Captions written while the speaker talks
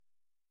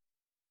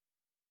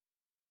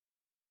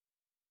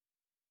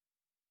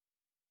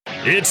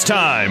It's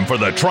time for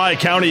the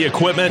Tri-County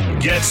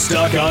Equipment Get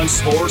Stuck on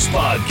Sports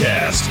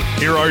podcast.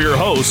 Here are your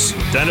hosts,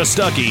 Dennis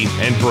Stuckey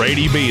and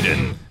Brady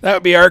Beaton. That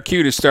would be our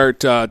cue to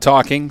start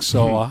talking.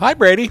 So, hi,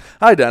 Brady.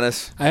 Hi,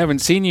 Dennis. I haven't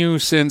seen you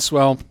since,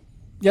 well,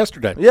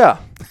 yesterday. Yeah,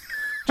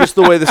 just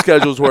the way the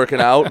schedule's working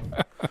out.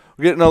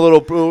 We're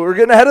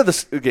getting ahead of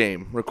the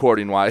game,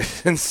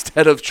 recording-wise.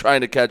 Instead of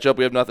trying to catch up,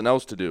 we have nothing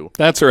else to do.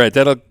 That's all right.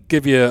 That'll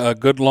give you a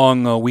good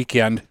long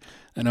weekend.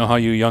 I know how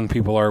you young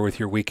people are with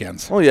your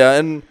weekends. Oh, yeah,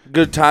 and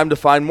good time to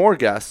find more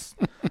guests.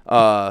 It's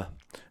going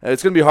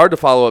to be hard to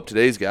follow up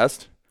today's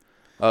guest,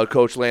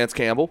 Coach Lance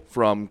Campbell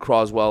from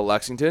Croswell,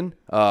 Lexington.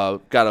 Got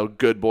a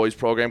good boys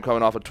program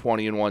coming off a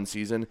 20-1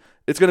 season.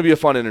 It's going to be a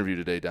fun interview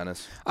today,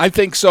 Dennis. I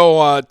think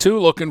so, too.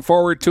 Looking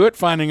forward to it,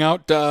 finding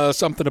out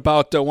something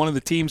about one of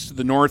the teams to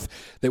the north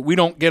that we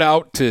don't get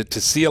out to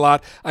see a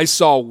lot. I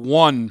saw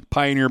one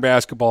Pioneer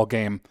basketball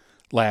game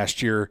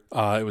last year.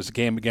 It was a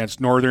game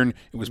against Northern.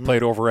 It was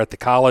played over at the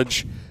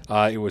college.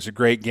 It was a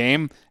great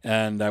game,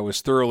 and I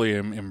was thoroughly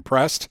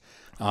impressed.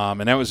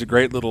 And that was a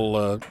great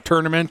little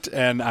tournament,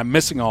 and I'm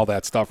missing all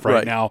that stuff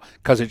right now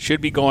because it should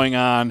be going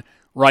on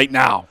right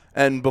now.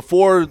 And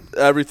before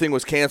everything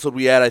was canceled,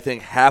 we had, I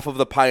think, half of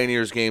the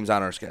Pioneers games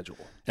on our schedule.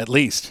 At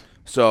least.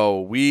 So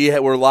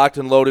we're locked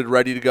and loaded,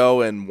 ready to go,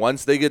 and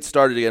once they get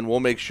started again, we'll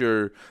make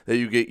sure that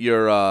you get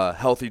your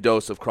healthy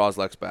dose of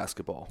Croslex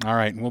basketball. All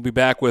right, and we'll be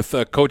back with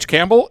Coach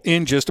Campbell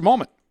in just a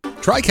moment.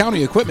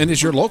 Tri-County Equipment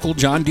is your local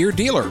John Deere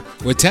dealer.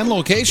 With 10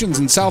 locations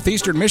in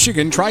southeastern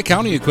Michigan,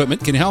 Tri-County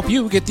Equipment can help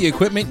you get the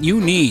equipment you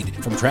need.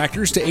 From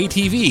tractors to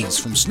ATVs,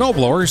 from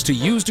snowblowers to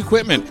used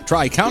equipment,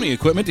 Tri-County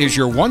Equipment is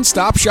your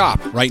one-stop shop.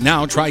 Right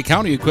now,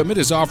 Tri-County Equipment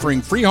is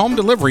offering free home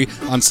delivery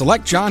on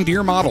select John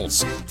Deere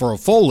models. For a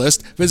full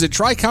list, visit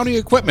Tri-County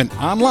Equipment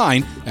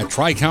online at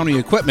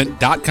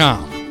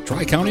tricountyequipment.com.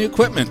 Tri-County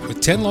Equipment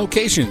with 10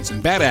 locations in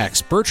Bad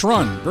Axe, Birch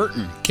Run,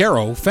 Burton,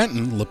 Caro,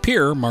 Fenton,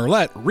 Lapeer,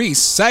 Marlette, Reese,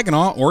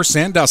 Saginaw, or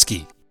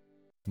Sandusky.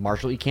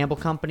 Marshall E. Campbell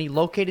Company,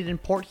 located in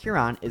Port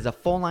Huron, is a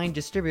full-line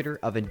distributor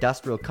of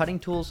industrial cutting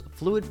tools,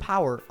 fluid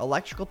power,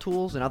 electrical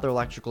tools, and other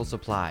electrical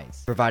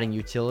supplies, providing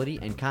utility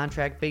and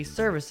contract-based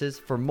services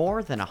for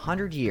more than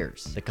 100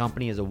 years. The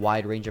company has a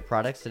wide range of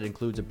products that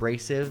includes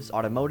abrasives,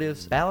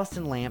 automotives, ballast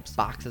and lamps,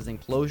 boxes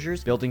and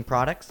closures, building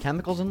products,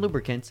 chemicals and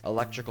lubricants,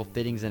 electrical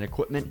fittings and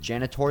equipment,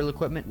 janitorial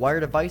equipment,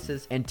 wire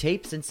devices, and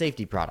tapes and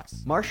safety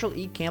products. Marshall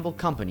E. Campbell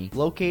Company,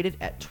 located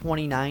at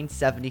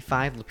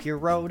 2975 Lapeer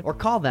Road, or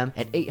call them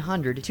at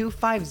 800-250-7520.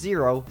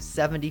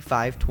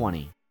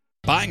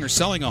 Buying or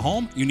selling a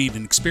home? You need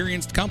an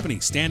experienced company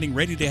standing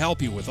ready to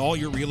help you with all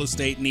your real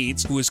estate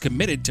needs, who is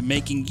committed to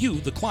making you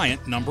the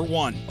client number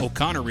one.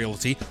 O'Connor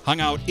Realty hung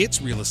out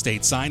its real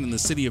estate sign in the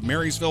city of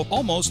Marysville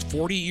almost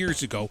 40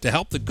 years ago to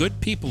help the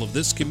good people of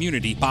this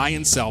community buy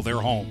and sell their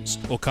homes.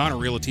 O'Connor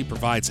Realty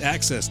provides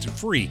access to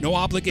free,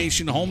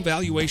 no-obligation home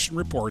valuation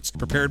reports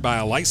prepared by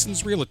a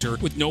licensed realtor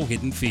with no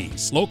hidden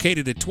fees.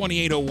 Located at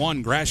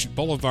 2801 Gratiot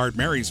Boulevard,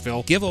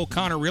 Marysville, give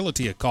O'Connor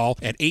Realty a call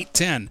at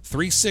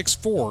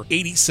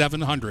 810-364-8700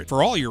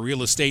 for all your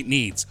real estate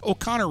needs.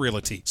 O'Connor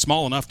Realty,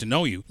 small enough to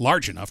know you,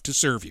 large enough to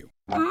serve you.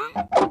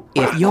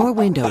 If your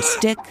windows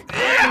stick,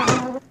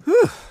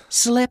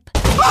 slip,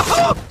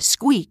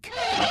 squeak,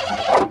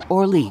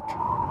 or leak,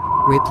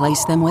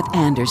 replace them with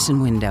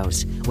Anderson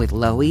Windows. With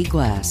low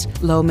E-glass,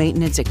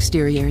 low-maintenance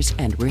exteriors,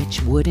 and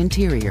rich wood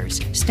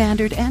interiors,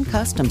 standard and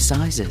custom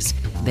sizes,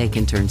 they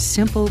can turn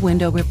simple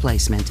window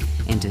replacement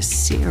into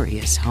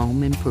serious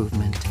home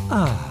improvement.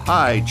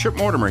 Hi, Chip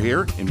Mortimer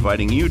here,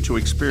 inviting you to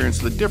experience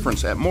the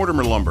difference at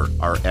Mortimer Lumber.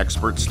 Our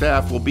expert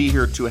staff will be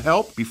here to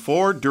help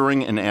before,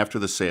 during, and after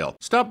the sale.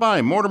 Stop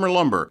by Mortimer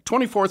Lumber,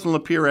 24th and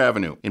Lapeer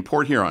Avenue in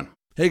Port Huron.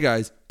 Hey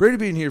guys, Brady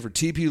Beaton here for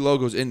TP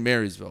Logos in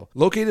Marysville.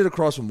 Located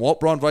across from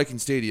Walt Braun Viking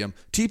Stadium,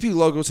 TP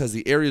Logos has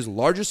the area's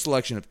largest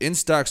selection of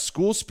in-stock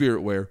school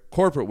spirit wear,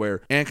 corporate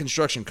wear, and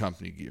construction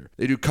company gear.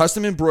 They do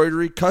custom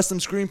embroidery, custom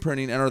screen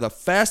printing, and are the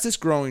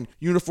fastest growing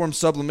uniform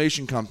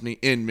sublimation company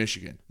in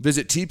Michigan.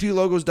 Visit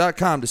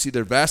tplogos.com to see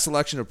their vast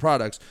selection of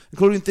products,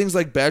 including things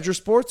like Badger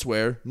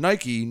Sportswear,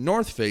 Nike,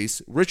 North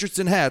Face,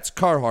 Richardson hats,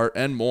 Carhartt,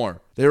 and more.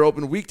 They are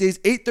open weekdays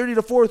 8:30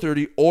 to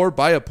 4:30 or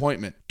by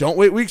appointment. Don't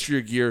wait weeks for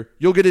your gear.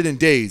 You'll get it in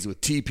days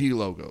with TP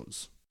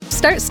Logos.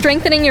 Start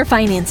strengthening your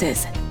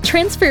finances.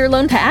 Transfer your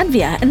loan to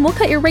Advia and we'll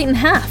cut your rate in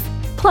half.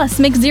 Plus,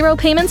 make 0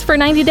 payments for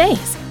 90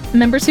 days.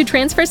 Members who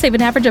transfer save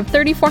an average of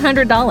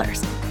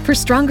 $3,400. For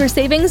stronger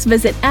savings,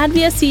 visit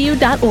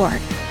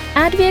adviacu.org.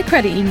 Advia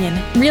Credit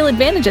Union. Real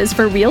advantages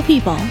for real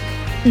people.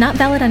 Not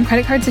valid on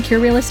credit card, secure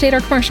real estate, or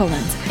commercial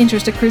loans.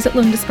 Interest accrues at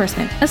loan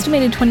disbursement.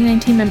 Estimated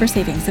 2019 member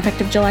savings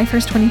effective July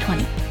 1st,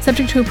 2020.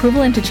 Subject to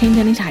approval and to change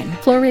anytime.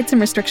 Floor rates and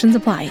restrictions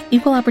apply.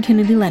 Equal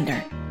opportunity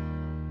lender.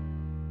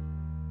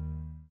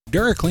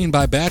 DuraClean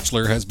by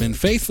Bachelor has been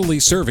faithfully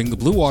serving the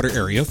Blue Water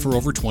area for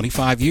over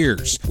 25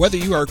 years. Whether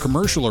you are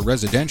commercial or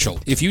residential,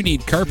 if you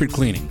need carpet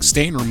cleaning,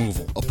 stain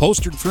removal,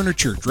 upholstered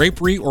furniture,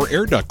 drapery, or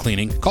air duct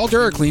cleaning, call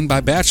DuraClean by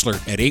Bachelor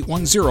at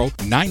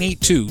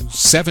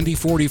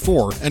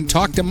 810-982-7044 and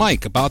talk to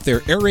Mike about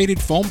their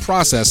aerated foam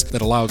process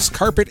that allows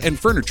carpet and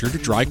furniture to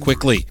dry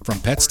quickly.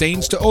 From pet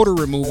stains to odor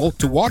removal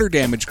to water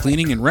damage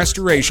cleaning and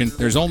restoration,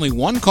 there's only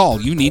one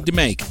call you need to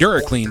make.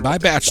 DuraClean by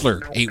Bachelor,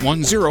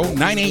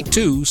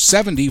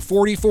 810-982-7044.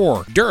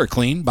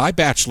 DuraClean by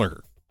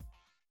Bachelor.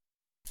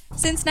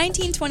 Since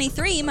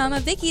 1923, Mama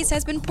Vicky's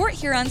has been Port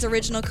Huron's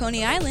original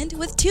Coney Island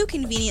with 2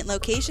 convenient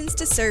locations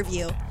to serve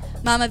you.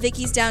 Mama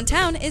Vicky's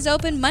downtown is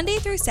open Monday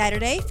through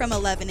Saturday from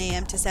 11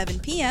 a.m. to 7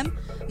 p.m.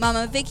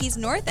 Mama Vicky's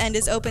North End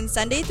is open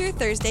Sunday through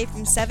Thursday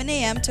from 7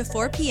 a.m. to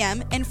 4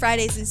 p.m. and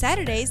Fridays and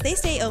Saturdays they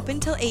stay open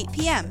till 8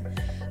 p.m.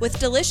 With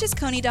delicious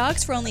Coney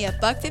dogs for only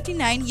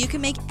 $1.59, you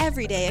can make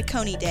every day a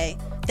Coney day.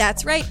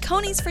 That's right,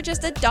 Coney's for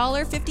just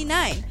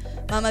 $1.59.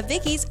 Mama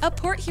Vicky's, a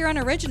Port Huron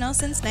original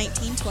since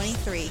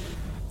 1923.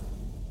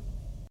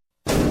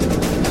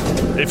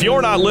 If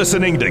you're not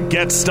listening to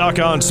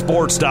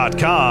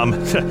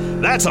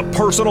GetStuckOnSports.com, that's a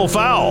personal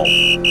foul.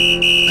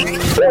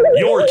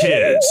 Your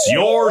kids,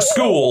 your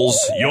schools,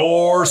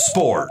 your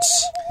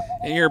sports.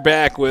 And you're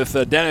back with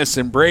Dennis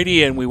and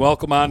Brady, and we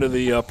welcome onto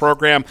the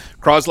program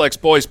Croslex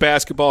boys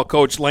basketball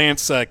coach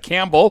Lance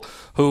Campbell,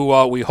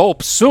 who we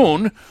hope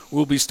soon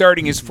will be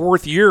starting his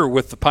 4th year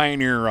with the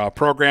Pioneer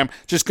program.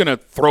 Just going to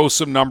throw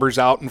some numbers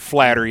out and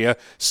flatter you,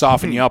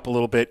 soften you up a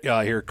little bit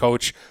here,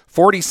 Coach.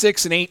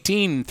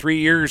 46-18 in 3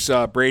 years,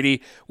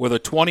 Brady, with a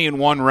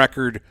 20-1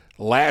 record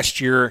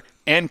last year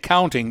and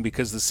counting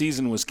because the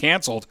season was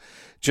canceled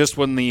just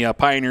when the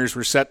Pioneers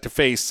were set to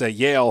face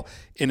Yale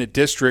in a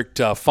district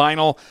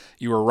final.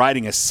 You were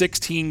riding a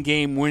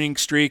 16-game winning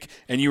streak,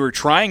 and you were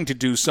trying to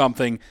do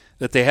something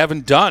that they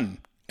haven't done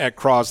at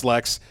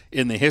Croslex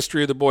in the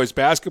history of the boys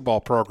basketball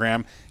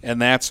program,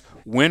 and that's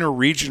win a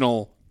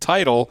regional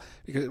title.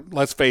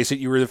 Let's face it,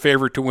 you were the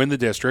favorite to win the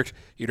district.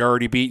 You'd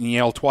already beaten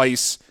Yale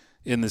twice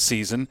in the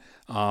season,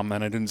 and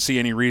I didn't see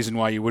any reason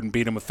why you wouldn't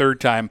beat them a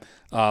third time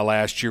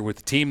last year with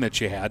the team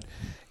that you had.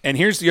 And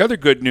here's the other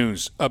good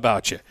news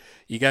about you.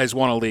 You guys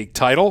won a league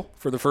title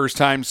for the first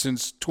time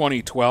since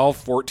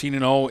 2012,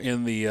 14-0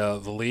 in the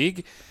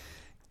league,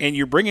 and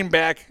you're bringing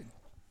back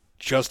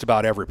just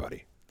about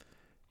everybody.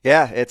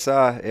 Yeah, it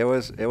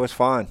was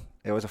fun.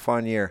 It was a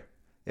fun year.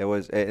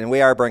 And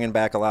we are bringing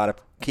back a lot of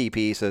key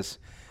pieces,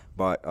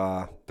 but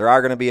there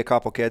are going to be a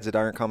couple kids that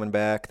aren't coming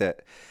back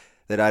that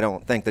I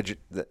don't think that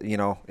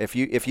if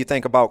you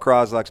think about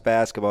Croslex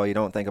basketball, you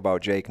don't think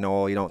about Jake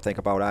Knoll, you don't think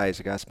about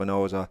Isaac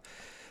Espinoza.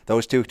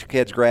 Those 2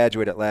 kids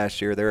graduated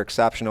last year. They're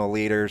exceptional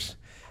leaders.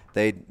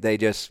 They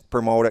just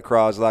promoted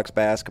Croslex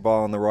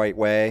basketball in the right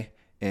way,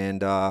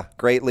 and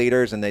great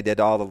leaders, and they did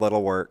all the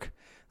little work.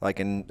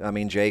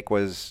 Jake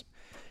was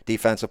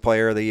Defensive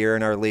Player of the Year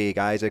in our league.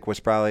 Isaac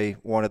was probably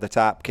one of the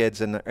top kids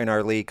in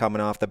our league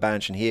coming off the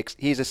bench, and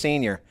he's a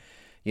senior.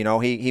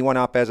 He went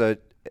up to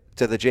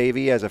the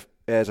JV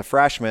as a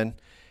freshman,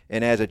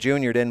 and as a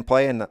junior didn't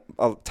play a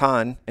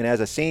ton, and as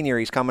a senior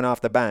he's coming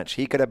off the bench.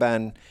 He could have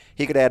had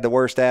the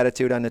worst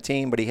attitude on the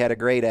team, but he had a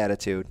great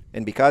attitude,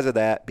 and because of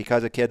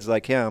kids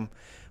like him.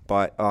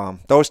 But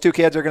those 2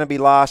 kids are going to be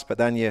lost, but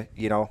then you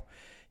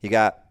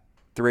got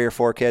 3 or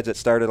 4 kids that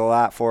started a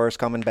lot for us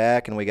coming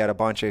back, and we got a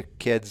bunch of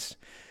kids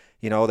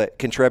that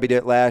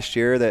contributed last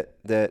year. That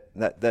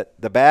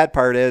the bad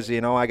part is,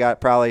 I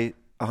got probably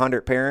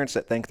 100 parents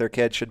that think their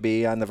kid should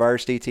be on the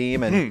varsity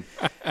team, and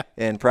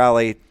and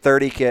probably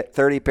 30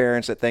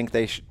 parents that think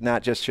they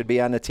not just should be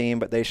on the team,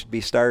 but they should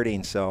be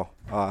starting. So,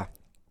 now,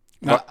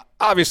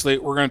 obviously,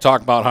 we're going to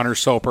talk about Hunter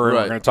Soper, and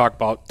right. we're going to talk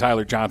about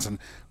Tyler Johnson.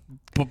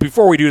 But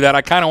before we do that,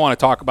 I kind of want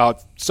to talk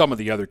about some of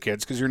the other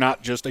kids, because you're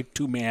not just a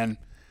 2-man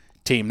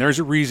team. There's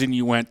a reason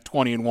you went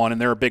 20-1, and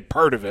they're a big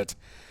part of it.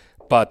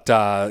 But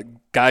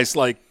guys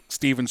like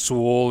Steven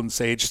Sewell and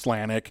Sage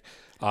Slanik,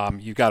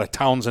 you've got a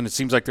Townsend. It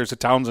seems like there's a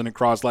Townsend at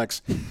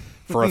Croslex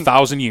for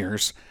 1,000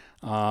 years.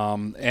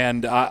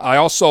 And I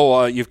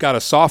also, you've got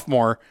a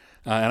sophomore,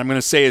 and I'm going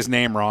to say his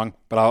name wrong,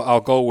 but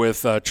I'll go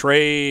with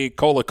Trey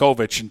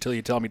Kolakovic until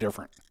you tell me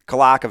different.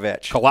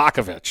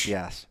 Kolakovic.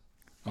 Yes.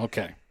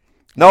 Okay.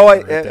 No,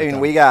 I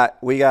mean, we got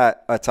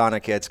a ton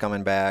of kids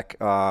coming back.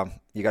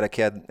 You got a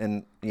kid,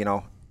 and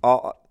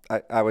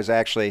I was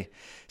actually,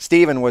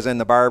 Steven was in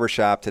the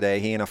barbershop today.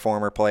 He and a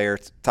former player,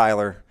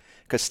 Tyler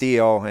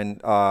Castillo,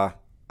 and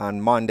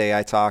on Monday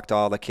I talked to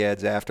all the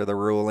kids after the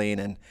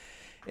ruling,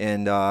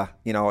 and the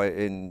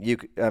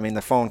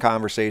phone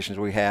conversations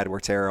we had were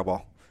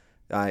terrible.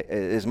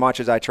 As much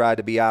as I tried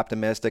to be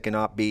optimistic and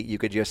upbeat, you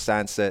could just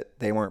sense that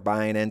they weren't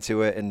buying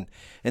into it. And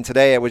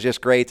today it was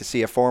just great to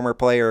see a former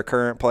player, a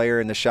current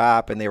player in the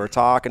shop, and they were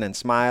talking and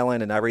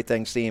smiling, and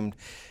everything seemed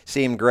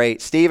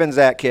great. Steven's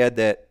that kid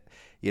that,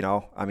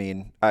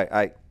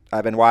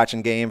 I've been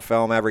watching game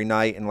film every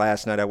night, and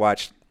last night I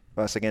watched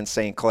us against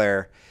St.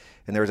 Clair,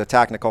 and there was a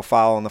technical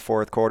foul in the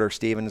 4th quarter.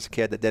 Steven's a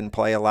kid that didn't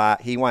play a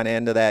lot. He went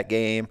into that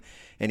game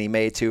and he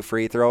made 2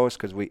 free throws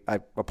because I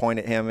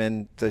appointed him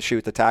in to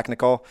shoot the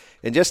technical.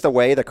 And just the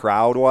way the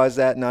crowd was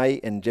that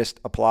night, and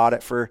just applaud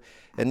it for.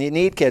 And you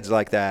need kids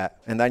like that.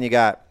 And then you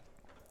got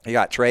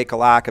Trey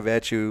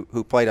Kolakovic,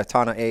 who played a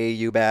ton of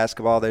AAU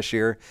basketball this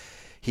year.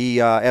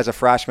 He, as a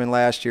freshman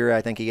last year,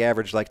 I think he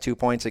averaged like 2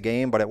 points a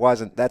game, but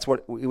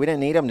we didn't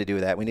need him to do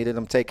that. We needed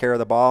him to take care of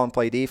the ball and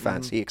play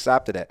defense. He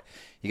accepted it.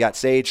 You got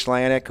Sage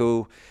Slanik,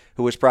 who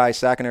was probably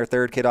second or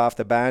third kid off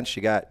the bench.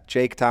 You got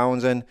Jake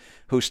Townsend,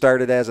 who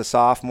started as a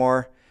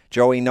sophomore.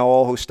 Joey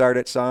Knoll, who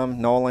started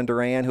some. Nolan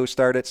Duran, who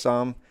started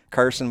some.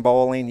 Carson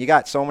Bowling. You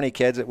got so many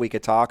kids that we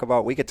could talk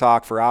about. We could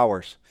talk for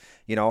hours.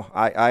 You know,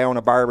 I own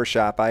a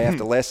barbershop. I have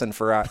to listen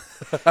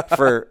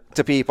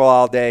to people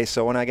all day.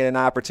 So when I get an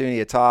opportunity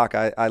to talk,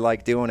 I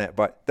like doing it.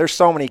 But there's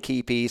so many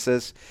key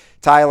pieces.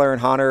 Tyler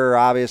and Hunter are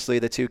obviously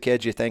the 2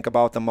 kids you think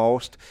about the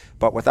most.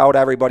 But without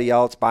everybody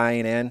else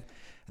buying in,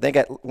 I think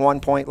at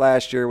one point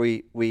last year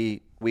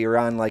we were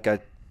on like a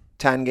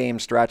 10-game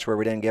stretch where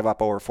we didn't give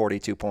up over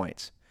 42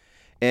 points.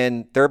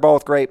 And they're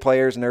both great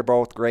players, and they're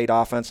both great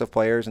offensive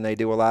players, and they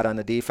do a lot on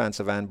the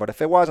defensive end. But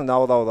if it wasn't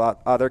all those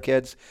other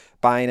kids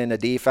buying into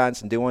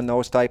defense and doing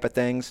those type of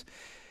things,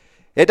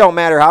 it don't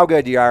matter how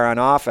good you are on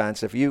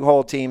offense. If you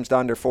hold teams to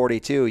under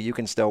 42, you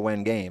can still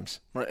win games.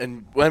 Right,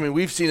 and I mean,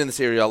 we've seen in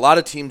this area a lot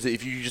of teams that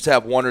if you just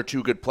have 1 or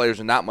 2 good players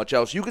and not much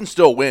else, you can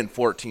still win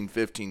 14,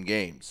 15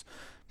 games.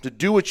 To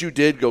do what you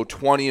did, go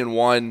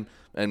 20-1,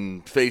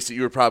 and face it,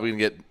 you were probably going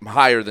to get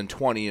higher than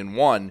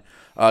 20-1.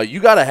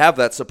 You got to have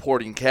that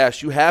supporting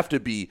cast. You have to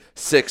be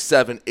 6,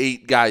 7,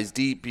 8 guys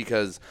deep,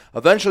 because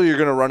eventually you're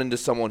going to run into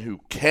someone who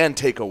can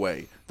take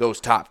away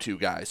those top 2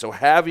 guys. So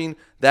having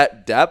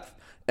that depth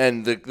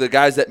and the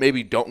guys that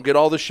maybe don't get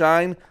all the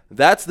shine,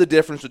 that's the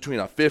difference between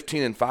a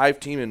 15-5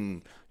 team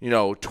and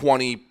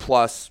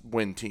 20+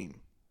 win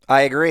team.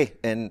 I agree,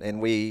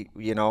 and we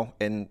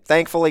and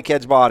thankfully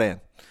kids bought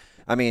in.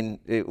 I mean,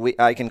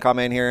 I can come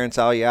in here and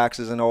tell you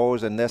X's and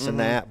O's and this and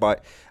that,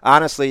 but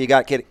honestly, you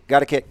got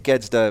to get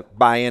kids to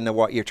buy into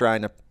what you're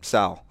trying to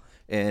sell.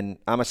 And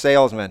I'm a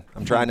salesman.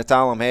 I'm trying to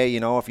tell them, hey,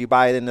 if you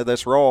buy into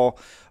this role,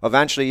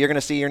 eventually you're going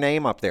to see your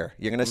name up there.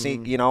 You're going to see,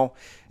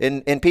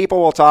 and people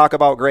will talk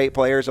about great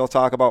players. They'll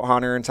talk about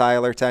Hunter and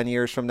Tyler 10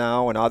 years from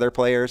now and other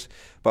players.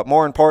 But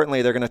more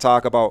importantly, they're going to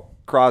talk about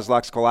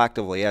Croslex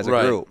collectively as a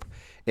group.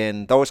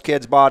 And those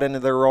kids bought into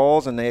their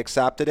roles, and they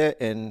accepted it,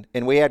 and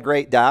we had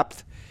great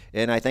depth.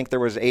 And I think there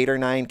was 8 or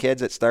 9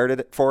 kids that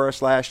started for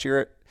us last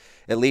year,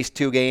 at least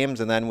 2 games.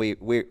 And then we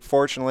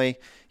fortunately,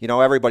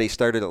 everybody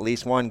started at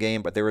least 1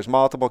 game, but there was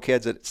multiple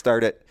kids that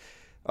started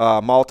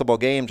multiple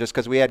games just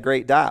because we had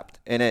great depth.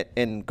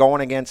 And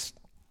going against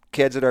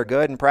kids that are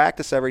good and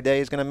practice every day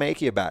is going to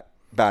make you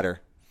better.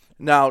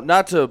 Now,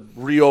 not to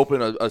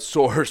reopen a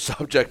sore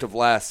subject of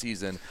last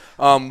season,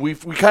 we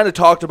kind of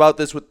talked about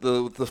this with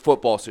the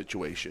football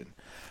situation.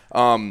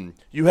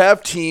 You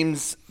have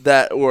teams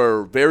that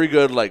were very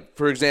good, like,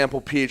 for example,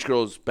 PH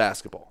Girls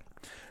basketball.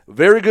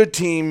 Very good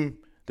team.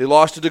 They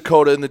lost to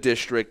Dakota in the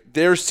district.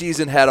 Their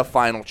season had a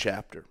final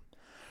chapter.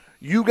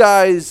 You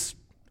guys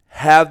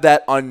have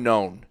that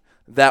unknown,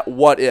 that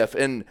what if.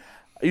 And,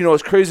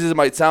 as crazy as it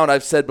might sound,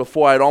 I've said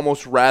before, I'd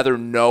almost rather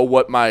know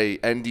what my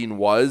ending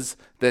was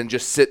than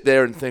just sit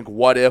there and think,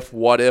 what if,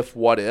 what if,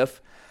 what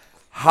if.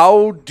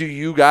 How do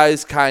you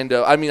guys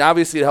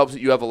obviously it helps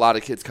that you have a lot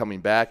of kids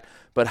coming back,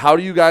 but how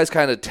do you guys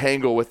kind of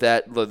tangle with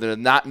that,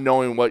 not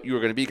knowing what you were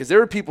going to be? Because there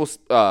were people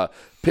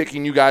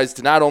picking you guys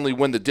to not only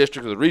win the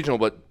district or the regional,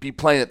 but be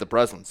playing at the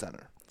Breslin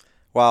Center.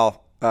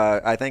 Well,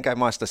 I think I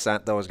must have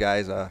sent those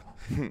guys a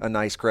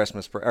nice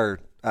Christmas, or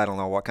I don't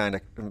know what kind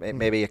of,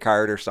 maybe a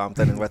card or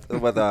something with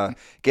a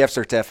gift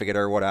certificate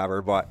or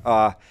whatever. But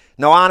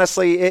no,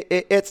 honestly,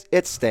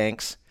 it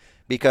stinks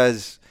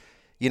because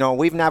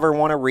we've never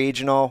won a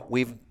regional.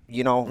 We've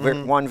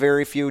won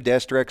very few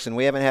districts, and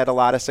we haven't had a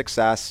lot of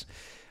success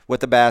with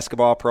the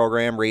basketball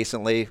program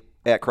recently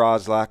at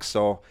Croslex.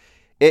 So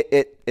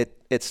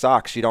it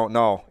sucks. You don't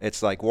know.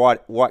 It's like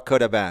what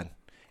could have been.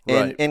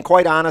 And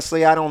quite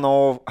honestly, I don't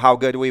know how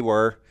good we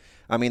were.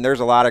 I mean, there's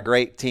a lot of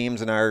great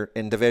teams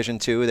in Division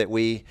II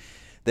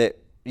that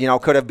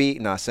could have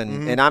beaten us.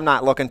 And I'm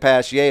not looking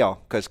past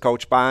Yale because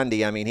Coach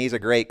Bondi, he's a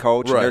great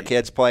coach, and their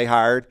kids play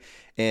hard.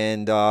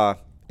 And I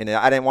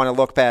didn't want to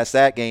look past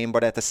that game,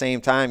 but at the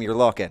same time, you're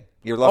looking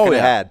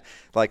ahead.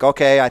 Like,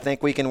 okay, I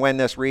think we can win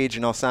this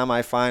regional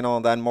semifinal,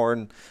 and then more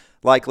than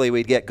likely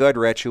we'd get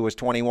Goodrich, who was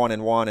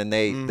 21-1, and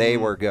they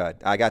were good.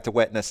 I got to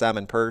witness them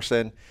in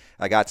person.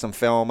 I got some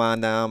film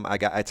on them. I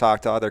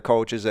talked to other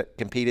coaches that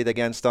competed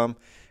against them,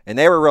 and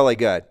they were really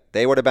good.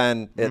 They would have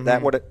been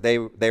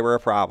they were a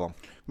problem.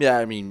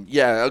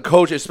 Yeah, a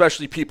coach,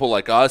 especially people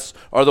like us,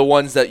 are the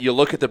ones that you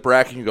look at the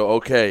bracket and you go,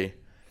 okay,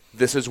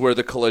 this is where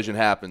the collision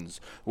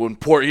happens. When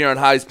Port Huron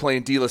High is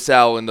playing De La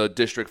Salle in the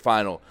district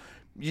final,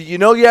 you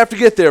have to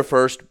get there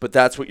first, but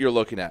that's what you're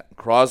looking at.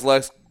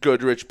 Croslex,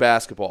 Goodrich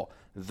basketball.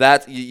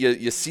 That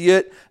you see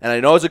it, and I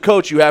know as a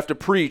coach you have to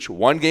preach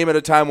one game at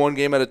a time, one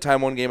game at a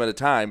time, one game at a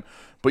time.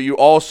 but you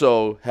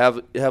also have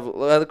at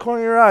the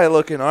corner of your eye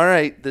looking, all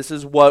right, this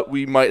is what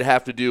we might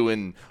have to do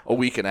in a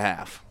week and a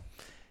half.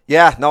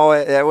 Yeah, no,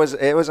 it was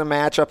a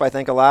matchup I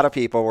think a lot of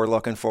people were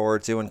looking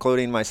forward to,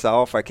 including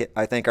myself. I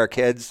think our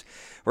kids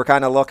were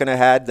kind of looking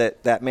ahead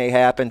that may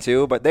happen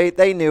too, but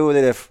they knew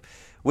that if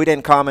we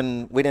didn't come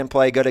and we didn't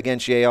play good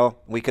against Yale,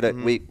 we could have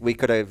we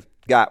could have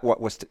got what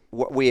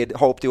we had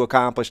hoped to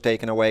accomplish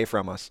taken away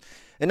from us.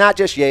 And not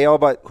just Yale,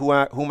 but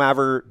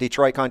whomever,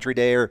 Detroit Country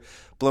Day or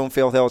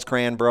Bloomfield Hills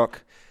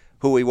Cranbrook,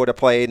 who we would have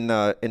played in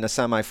the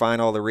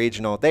semifinal of the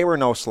regional, they were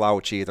no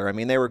slouch either. I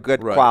mean, they were a good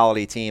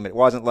quality team. It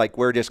wasn't like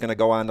we're just going to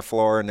go on the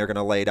floor and they're going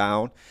to lay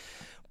down.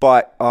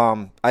 But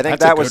I think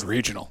that was good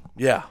regional.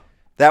 Yeah.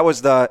 That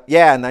was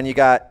and then you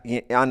got,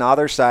 on the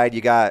other side,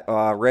 you got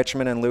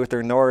Richmond and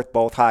Luther North,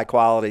 both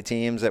high-quality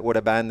teams that would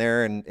have been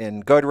there.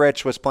 And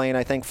Goodrich was playing,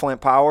 I think,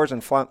 Flint Powers,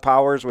 and Flint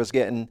Powers was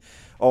getting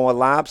Owen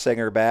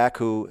Lobsinger back,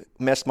 who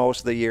missed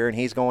most of the year, and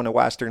he's going to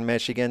Western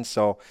Michigan.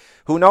 So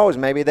who knows?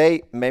 Maybe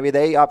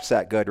they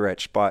upset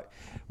Goodrich. But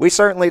we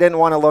certainly didn't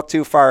want to look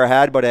too far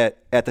ahead, but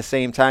at the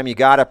same time, you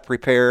got to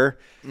prepare.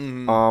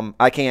 Mm-hmm.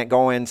 I can't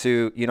go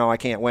into, I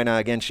can't win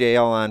against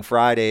Yale on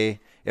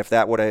Friday if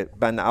that would have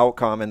been the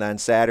outcome, and then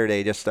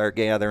Saturday just start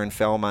gathering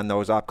film on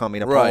those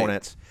upcoming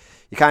opponents.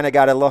 Right. You kind of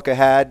got to look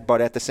ahead,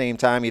 but at the same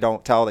time, you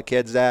don't tell the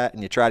kids that,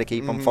 and you try to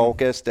keep them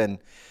focused. And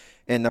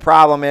the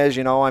problem is,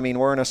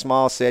 we're in a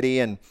small city,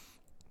 and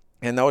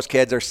those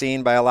kids are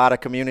seen by a lot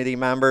of community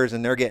members,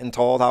 and they're getting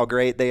told how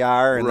great they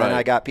are. And then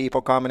I got people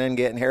coming in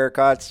getting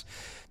haircuts,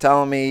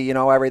 telling me,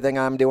 everything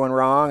I'm doing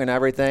wrong and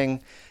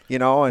everything,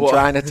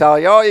 trying to tell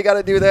you, oh, you got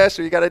to do this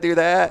or you got to do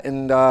that,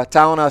 and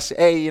telling us,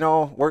 hey,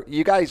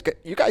 you guys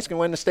can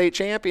win the state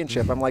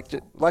championship. I'm like,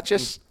 let's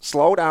just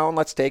slow down.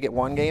 Let's take it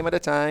one game at a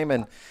time,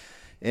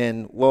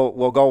 and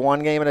we'll go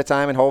one game at a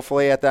time, and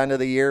hopefully at the end of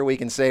the year we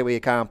can say we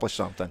accomplished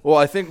something. Well,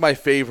 I think my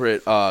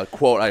favorite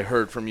quote I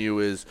heard from you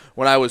is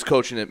when I was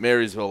coaching at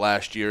Marysville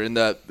last year. In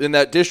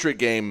that district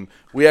game,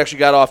 we actually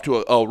got off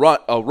to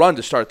a run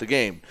to start the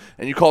game,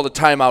 and you called a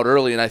timeout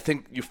early, and I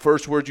think your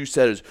first words you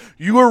said is,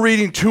 you were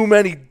reading too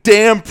many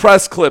damn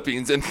press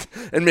clippings, and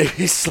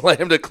maybe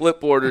slammed a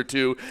clipboard or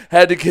two,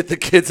 had to get the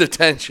kids'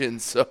 attention.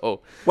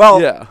 So,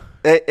 yeah.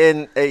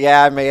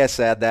 I may have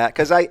said that,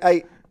 because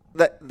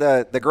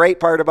the great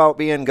part about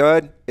being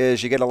good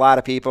is you get a lot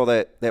of people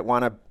that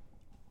want to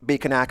be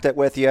connected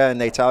with you, and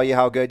they tell you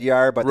how good you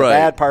are. But the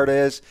bad part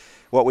is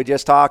what we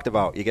just talked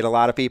about. You get a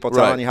lot of people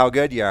telling you how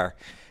good you are.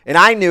 And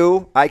I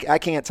knew, I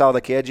can't tell the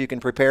kids, you can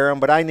prepare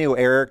them, but I knew,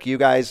 Eric, you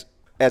guys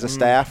as a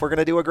staff were going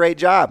to do a great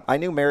job. I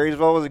knew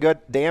Marysville was a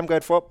damn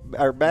good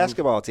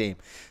basketball team.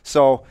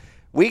 So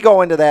we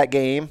go into that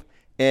game,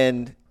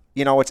 and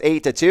it's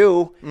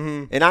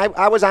 8-2, and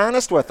I was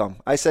honest with them.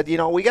 I said,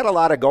 we got a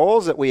lot of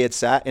goals that we had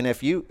set,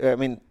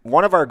 and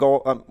one of our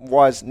goals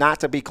was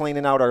not to be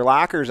cleaning out our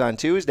lockers on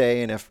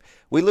Tuesday, and if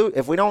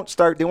we don't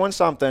start doing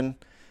something,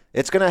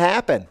 it's going to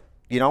happen,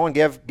 and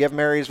give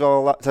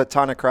Marysville a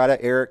ton of credit.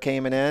 Eric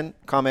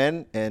come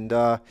in, and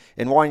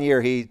in 1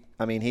 year he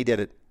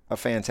did a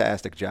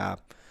fantastic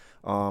job,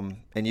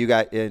 and you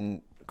got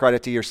in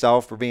credit to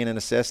yourself for being an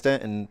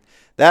assistant, and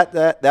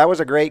that was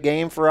a great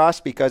game for us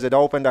because it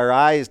opened our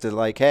eyes to,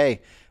 like,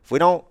 hey, if we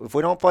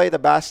don't play the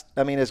best,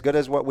 as good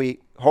as what we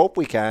hope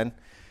we can,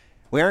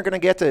 we aren't going to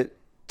get to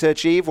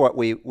achieve what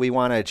we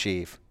want to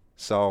achieve.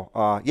 So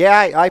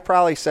I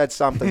probably said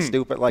something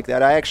stupid like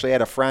that. I actually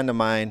had a friend of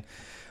mine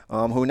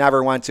who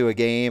never went to a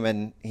game,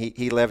 and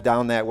he lived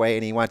down that way,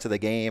 and he went to the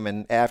game,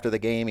 and after the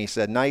game he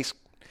said,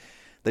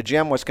 the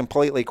gym was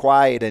completely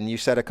quiet, and you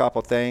said a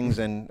couple things,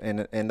 and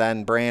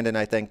then Brandon,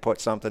 I think,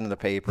 put something in the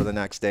paper the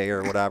next day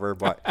or whatever.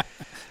 But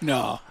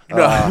no, he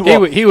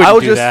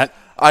wouldn't do that.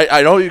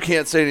 I know you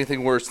can't say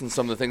anything worse than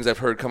some of the things I've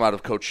heard come out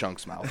of Coach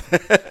Shunk's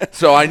mouth.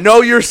 So I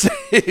know you're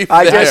safe.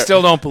 I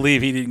still don't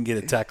believe he didn't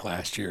get a tech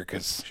last year,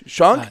 because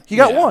Shunk, he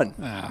got one.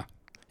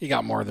 He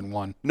got more than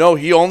one. No,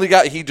 he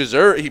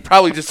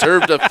probably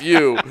deserved a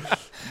few.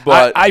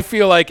 But I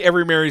feel like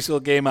every Marysville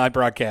game I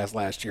broadcast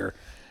last year,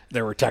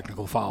 there were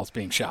technical fouls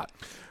being shot.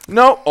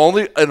 No,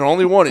 only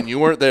one, and you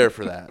weren't there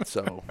for that.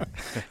 So,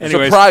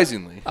 anyways,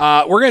 surprisingly.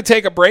 We're going to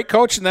take a break,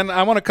 Coach, and then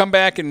I want to come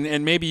back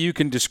and maybe you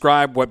can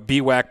describe what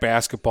BWAC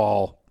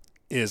basketball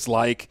is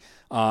like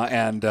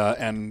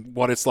and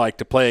what it's like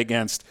to play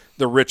against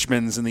the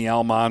Richmonds and the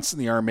Almonts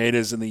and the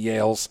Armadas and the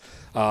Yales,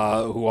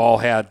 who all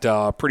had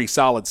pretty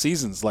solid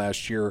seasons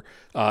last year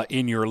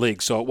in your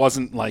league. So it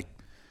wasn't like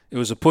it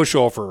was a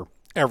pushover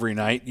every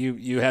night.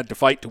 You had to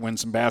fight to win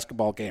some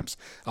basketball games.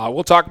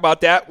 We'll talk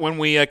about that when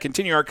we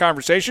continue our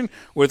conversation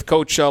with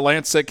Coach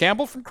Lance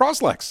Campbell from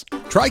Croslex.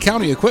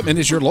 Tri-County Equipment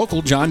is your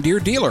local John Deere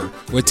dealer.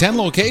 With 10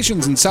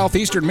 locations in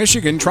southeastern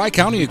Michigan,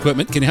 Tri-County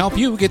Equipment can help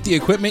you get the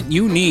equipment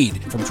you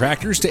need. From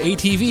tractors to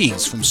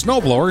ATVs, from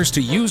snowblowers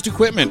to used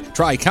equipment,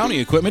 Tri-County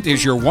Equipment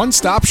is your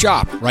one-stop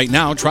shop. Right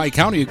now,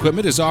 Tri-County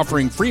Equipment is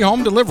offering free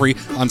home delivery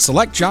on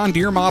select John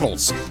Deere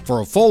models.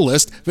 For a full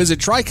list, visit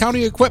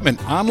Tri-County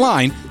Equipment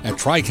online at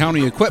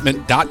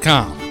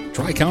tricounty.equipment.com.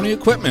 Tri-County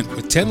Equipment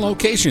with 10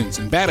 locations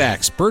in Bad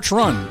Axe, Birch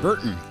Run,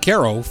 Burton,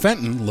 Caro,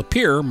 Fenton,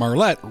 Lapeer,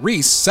 Marlette,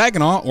 Reese,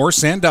 Saginaw, or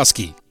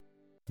Sandusky.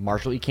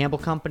 Marshall E. Campbell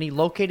Company,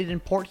 located in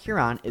Port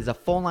Huron, is a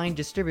full-line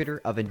distributor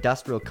of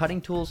industrial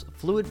cutting tools,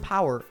 fluid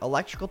power,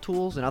 electrical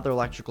tools, and other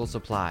electrical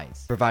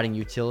supplies, providing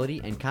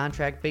utility and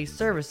contract-based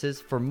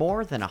services for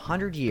more than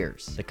 100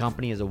 years. The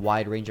company has a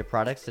wide range of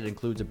products that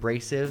includes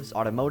abrasives,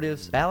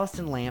 automotives, ballast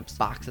and lamps,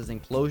 boxes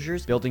and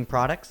closures, building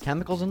products,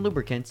 chemicals and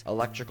lubricants,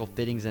 electrical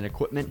fittings and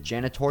equipment,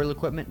 janitorial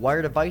equipment,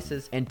 wire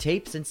devices, and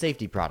tapes and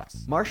safety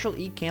products. Marshall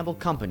E. Campbell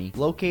Company,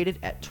 located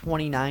at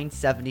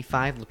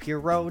 2975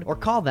 Lapeer Road, or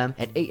call them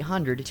at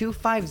 800-250-7520.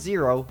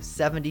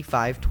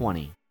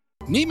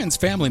 Neiman's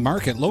Family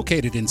Market,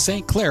 located in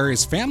St. Clair,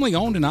 is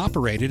family-owned and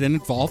operated and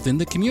involved in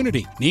the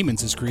community.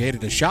 Neiman's has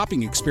created a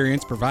shopping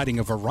experience providing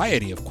a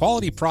variety of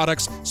quality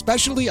products,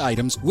 specialty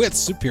items with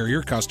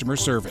superior customer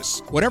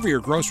service. Whatever your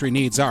grocery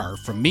needs are,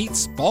 from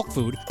meats, bulk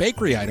food,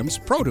 bakery items,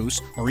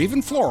 produce, or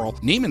even floral,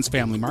 Neiman's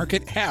Family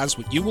Market has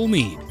what you will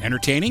need.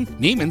 Entertaining?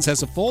 Neiman's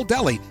has a full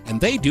deli,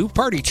 and they do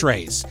party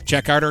trays.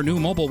 Check out our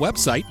new mobile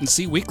website and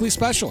see weekly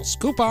specials,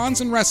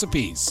 coupons, and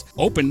recipes.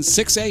 Open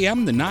 6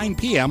 a.m. to 9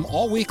 p.m.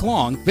 all week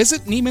long. Visit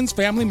Neiman's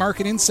Family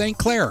Market in St.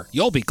 Clair.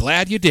 You'll be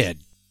glad you did.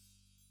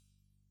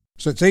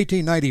 Since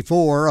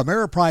 1894,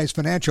 Ameriprise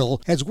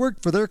Financial has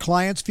worked for their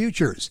clients'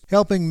 futures,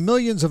 helping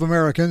millions of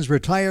Americans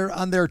retire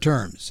on their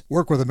terms.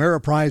 Work with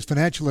Ameriprise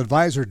Financial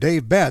Advisor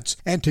Dave Betts,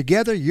 and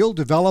together you'll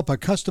develop a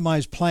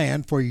customized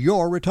plan for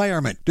your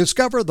retirement.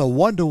 Discover the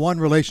one-to-one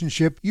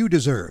relationship you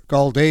deserve.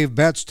 Call Dave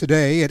Betts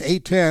today at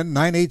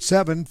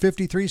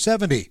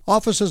 810-987-5370.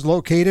 Office is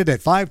located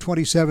at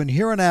 527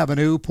 Huron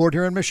Avenue, Port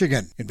Huron,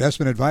 Michigan.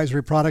 Investment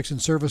advisory products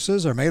and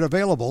services are made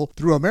available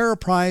through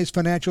Ameriprise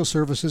Financial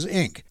Services,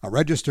 Inc., a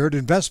registered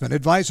investment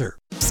advisor.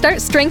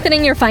 Start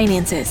strengthening your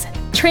finances.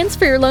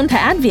 Transfer your loan to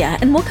Advia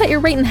and we'll cut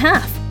your rate in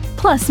half.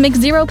 Plus, make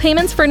 0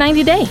 payments for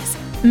 90 days.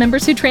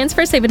 Members who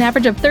transfer save an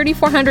average of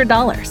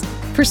 $3,400.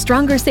 For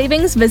stronger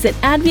savings, visit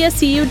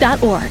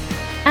adviacu.org.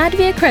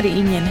 Advia Credit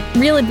Union.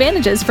 Real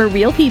advantages for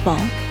real people.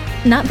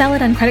 Not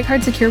valid on credit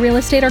card, secure real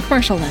estate, or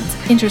commercial loans.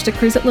 Interest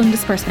accrues at loan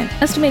disbursement.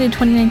 Estimated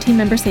 2019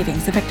 member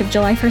savings effective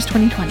July 1st,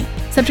 2020.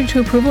 Subject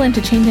to approval and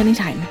to change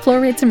anytime. Floor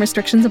rates and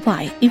restrictions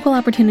apply. Equal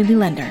opportunity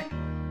lender.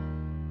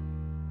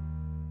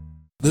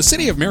 The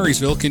City of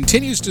Marysville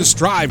continues to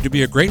strive to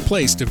be a great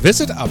place to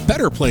visit, a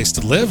better place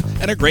to live,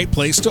 and a great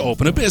place to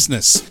open a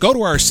business. Go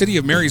to our City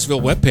of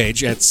Marysville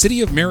webpage at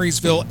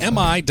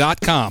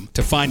cityofmarysvillemi.com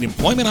to find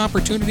employment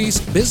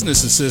opportunities,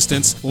 business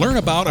assistance, learn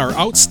about our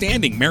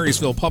outstanding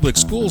Marysville public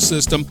school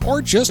system,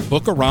 or just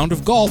book a round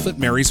of golf at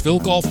Marysville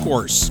Golf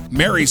Course.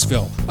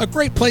 Marysville, a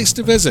great place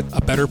to visit,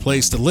 a better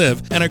place to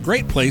live, and a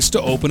great place to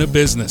open a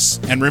business.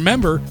 And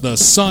remember, the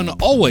sun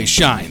always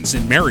shines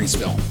in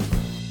Marysville.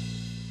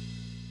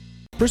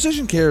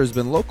 Precision Care has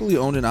been locally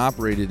owned and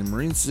operated in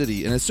Marine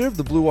City and has served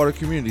the Blue Water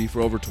community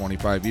for over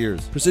 25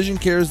 years. Precision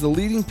Care is the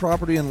leading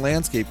property and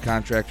landscape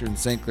contractor in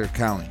St. Clair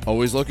County.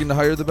 Always looking to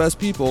hire the best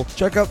people,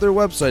 check out their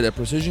website at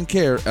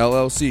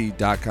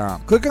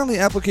precisioncarellc.com. Click on the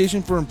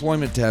Application for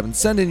Employment tab and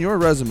send in your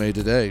resume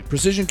today.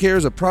 Precision Care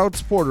is a proud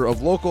supporter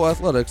of local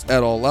athletics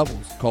at all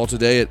levels. Call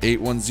today at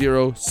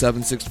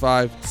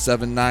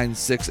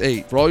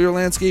 810-765-7968. For all your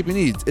landscaping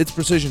needs, it's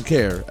Precision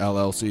Care,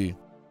 LLC.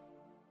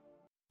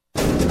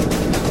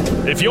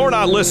 If you're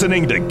not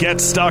listening to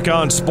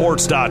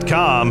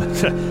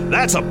GetStuckOnSports.com,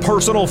 that's a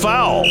personal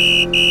foul.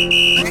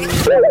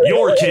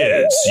 Your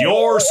kids,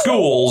 your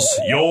schools,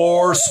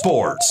 your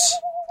sports.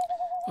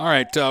 All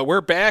right,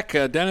 we're back.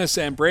 Dennis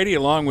and Brady,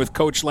 along with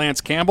Coach Lance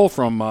Campbell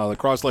from the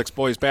Cross Lakes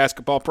Boys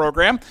Basketball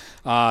Program,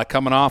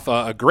 coming off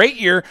a great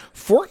year,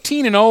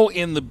 14-0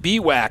 in the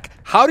BWAC.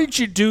 How did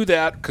you do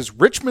that? Because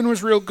Richmond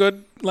was real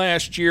good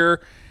last year.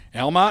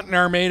 Almont and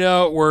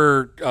Armada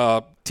were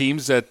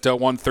teams that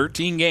won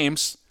 13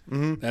 games.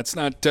 Mm-hmm. That's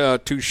not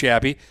too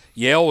shabby.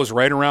 Yale was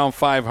right around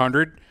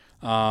 500.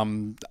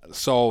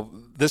 So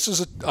this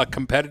is a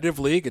competitive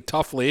league, a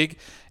tough league,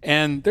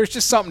 and there's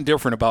just something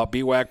different about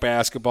BWAC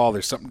basketball.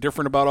 There's something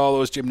different about all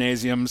those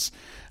gymnasiums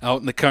out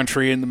in the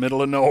country in the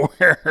middle of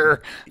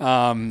nowhere.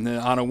 On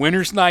a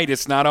winter's night,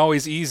 it's not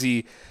always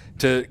easy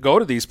to go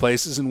to these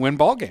places and win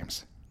ball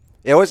games.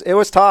 It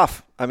was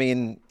tough. I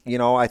mean,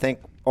 I think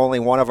only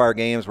one of our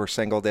games were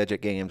single-digit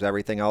games.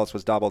 Everything else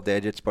was double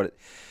digits, but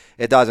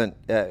it doesn't.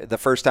 The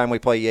first time we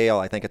play Yale,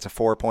 I think it's a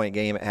 4-point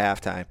game at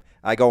halftime.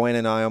 I go in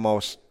and I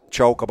almost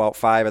choke about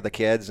 5 of the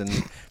kids and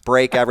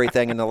break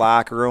everything in the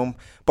locker room.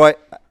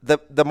 But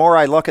the more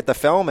I look at the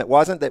film, it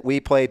wasn't that we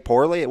played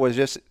poorly. It was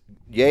just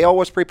Yale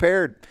was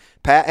prepared.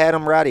 Pat had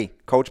them ready.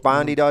 Coach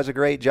Bondi does a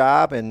great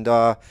job. And,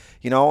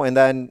 and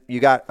then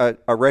you got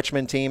a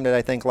Richmond team that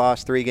I think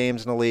lost 3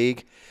 games in the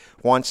league,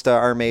 once to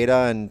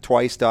Armada and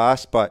twice to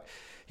us. But,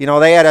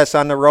 they had us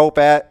on the rope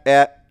at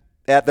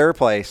their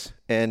place.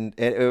 And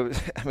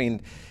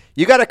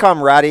you got to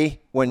come ready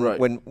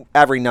when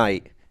every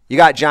night. You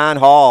got John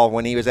Hall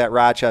when he was at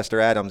Rochester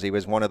Adams. He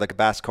was one of the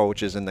best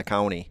coaches in the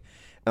county.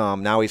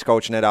 Now he's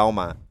coaching at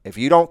Almont. If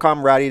you don't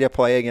come ready to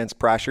play against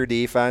pressure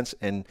defense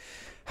and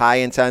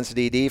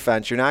high-intensity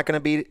defense, you're not going to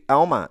beat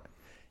Elmont.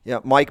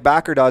 Mike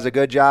Becker does a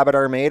good job at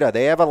Armada.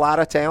 They have a lot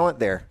of talent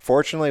there.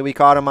 Fortunately, we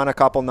caught them on a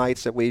couple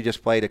nights that we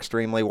just played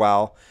extremely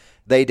well.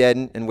 They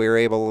didn't, and we were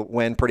able to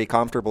win pretty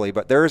comfortably.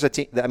 But there's a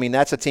team. I mean,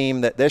 that's a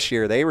team that this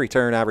year they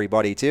return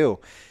everybody too.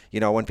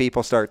 When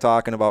people start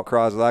talking about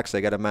Croslex,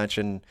 they got to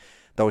mention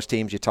those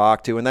teams you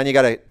talk to, and then you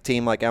got a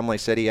team like Emily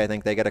City. I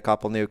think they got a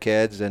couple new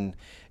kids, and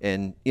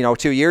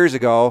 2 years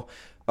ago,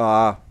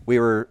 we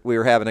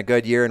were having a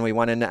good year, and we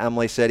went into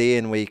Emily City,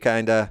 and we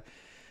kind of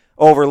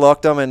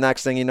overlooked them, and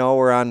next thing you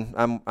know,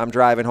 I'm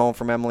driving home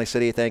from Emily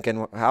City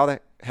thinking, how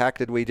the heck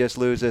did we just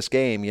lose this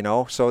game?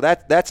 So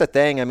that's a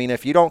thing. I mean,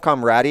 if you don't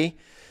come ready,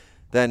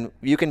 then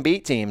you can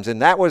beat teams,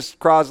 and that was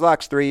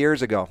Croslex 3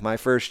 years ago. My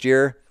first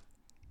year,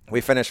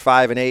 we finished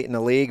 5-8 in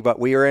the league, but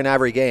we were in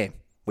every game.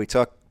 We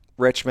took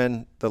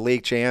Richmond, the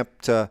league champ,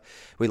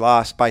 we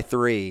lost by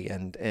 3,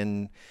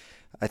 and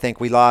I think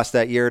we lost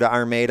that year to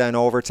Armada in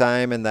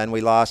overtime, and then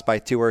we lost by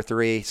 2 or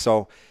 3.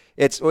 So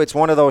it's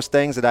one of those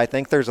things that I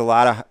think there's a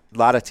lot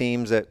of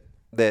teams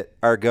that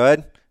are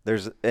good.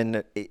 There's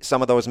in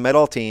some of those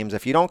middle teams,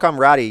 if you don't come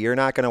ready, you're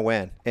not going to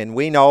win. And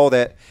we know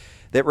that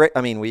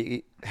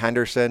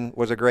Henderson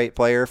was a great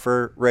player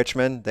for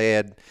Richmond. They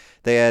had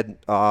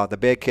the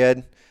big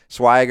kid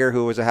Swagger,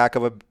 who was a heck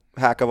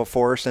of a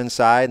force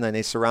inside, and then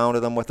they surrounded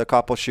them with a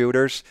couple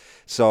shooters.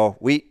 So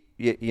it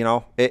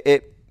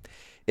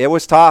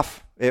was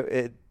tough.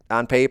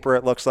 On paper,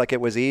 it looks like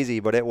it was easy,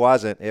 but it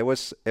wasn't. It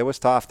was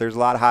tough. There's a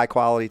lot of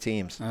high-quality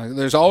teams.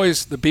 There's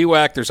always the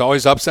BWAC. There's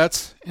always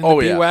upsets in the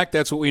BWAC. Yeah.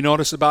 That's what we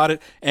notice about it.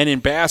 And in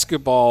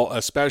basketball,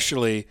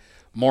 especially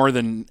more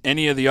than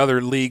any of the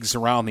other leagues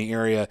around the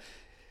area,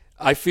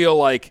 I feel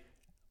like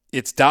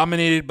it's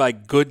dominated by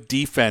good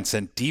defense,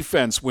 and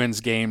defense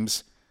wins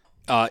games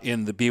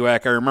in the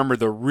BWAC. I remember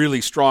the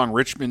really strong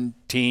Richmond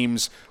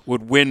teams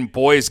would win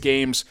boys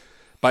games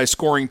by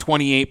scoring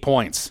 28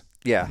 points.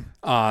 Yeah.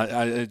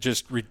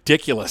 Just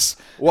ridiculous.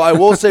 Well, I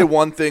will say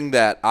one thing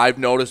that I've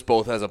noticed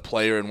both as a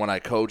player and when I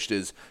coached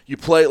is you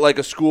play like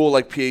a school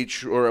like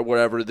PH or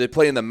whatever, they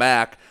play in the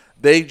MAC,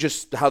 they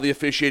just, how the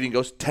officiating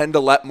goes, tend to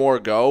let more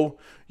go.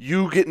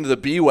 You get into the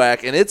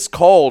BWAC, and it's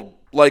called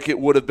like it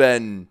would have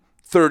been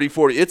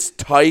 30-40. It's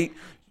tight,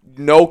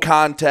 no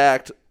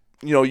contact.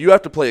 You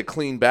have to play a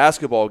clean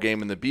basketball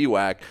game in the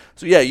BWAC.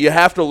 So, yeah, you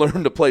have to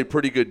learn to play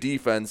pretty good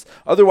defense.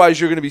 Otherwise,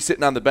 you're going to be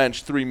sitting on the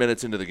bench 3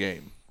 minutes into the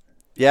game.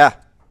 Yeah.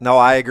 No,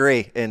 I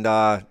agree. And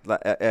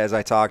as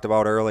I talked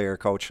about earlier,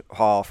 Coach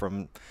Hall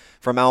from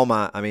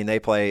Elmont, I mean, they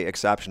play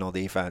exceptional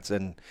defense.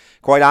 And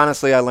quite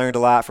honestly, I learned a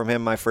lot from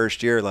him my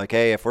first year. Like,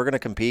 hey, if we're going to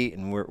compete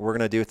and we're going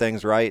to do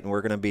things right and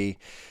we're going to be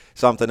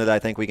something that I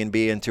think we can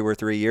be in 2 or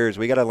 3 years,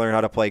 we got to learn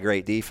how to play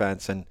great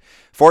defense. And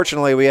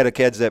fortunately, we had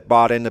kids that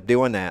bought into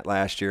doing that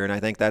last year, and I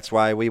think that's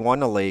why we won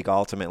the league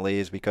ultimately,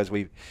 is because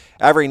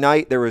every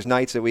night there was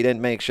nights that we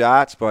didn't make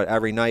shots, but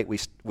every night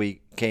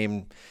we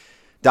came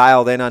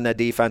dialed in on the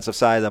defensive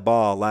side of the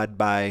ball, led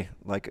by,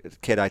 like a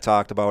kid I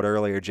talked about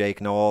earlier,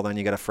 Jake Knoll. Then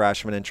you got a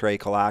freshman in Trey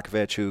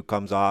Kolakovic who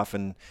comes off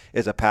and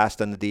is a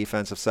pest on the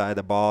defensive side of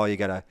the ball. You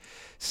got a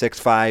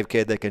 6'5"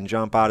 kid that can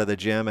jump out of the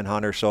gym, and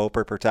Hunter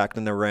Soper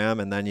protecting the rim.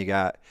 And then you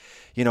got,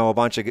 a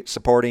bunch of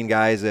supporting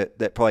guys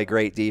that play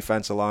great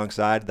defense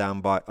alongside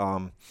them. But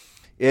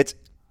it's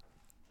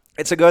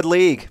a good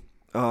league.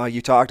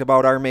 You talked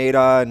about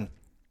Armada and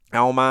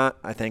Elmont.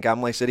 I think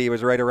Emily City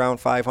was right around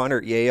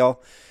 500.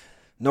 Yale.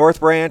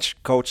 North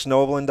Branch, Coach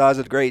Snoblen does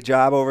a great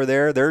job over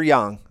there. They're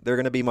young. They're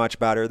going to be much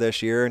better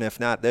this year, and if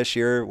not this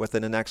year,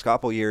 within the next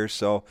couple years.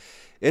 So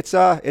it's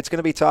going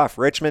to be tough.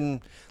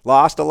 Richmond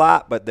lost a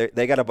lot, but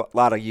they got a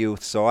lot of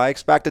youth. So I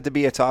expect it to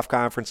be a tough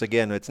conference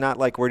again. It's not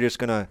like we're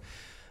gonna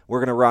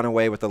run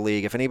away with the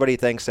league. If anybody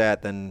thinks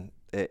that, then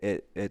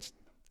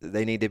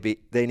they need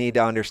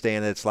to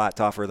understand that it's a lot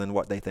tougher than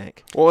what they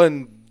think. Well,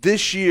 and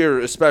this year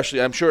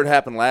especially, I'm sure it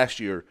happened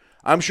last year.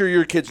 I'm sure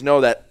your kids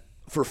know that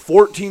for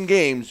 14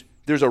 games,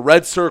 there's a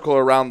red circle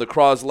around the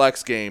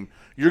Croslex game.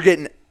 You're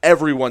getting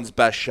everyone's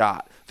best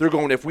shot. They're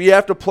going, if we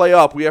have to play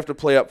up, we have to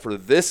play up for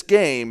this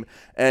game,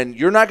 and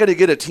you're not going to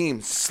get a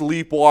team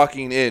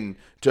sleepwalking in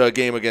to a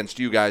game against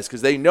you guys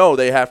because they know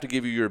they have to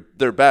give you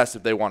their best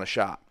if they want a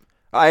shot.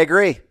 I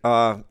agree.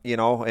 Talking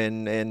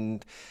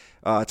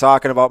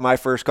about my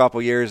first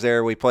couple years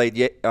there, we played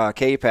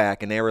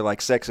K-Pac, and they were like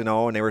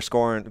 6-0, and they were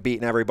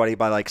beating everybody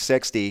by like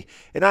 60.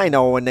 And I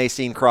know when they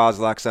seen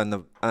Croslex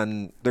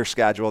on their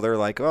schedule, they're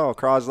like, "Oh,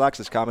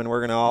 Croslex is coming.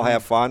 We're gonna all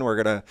have fun. We're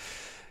gonna,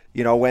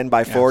 win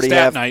by 40.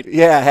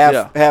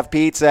 Have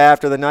pizza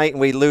after the night,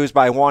 and we lose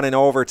by 1 in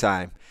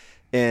overtime."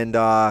 And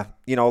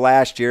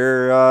last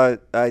year,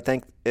 I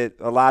think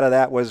a lot of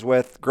that was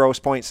with Grosse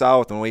Pointe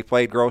South. When we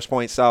played Grosse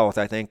Pointe South,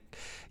 I think,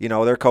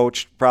 their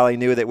coach probably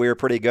knew that we were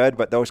pretty good,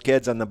 but those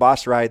kids on the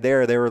bus ride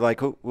there, they were like,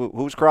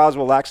 who's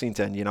Croswell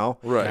Lexington,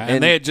 Right. Yeah,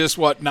 and they had just,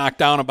 knocked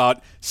down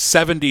about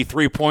 70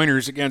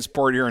 three-pointers against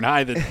Port Huron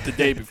High the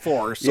day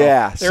before.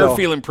 So they were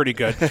feeling pretty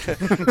good.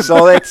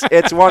 So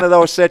it's one of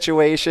those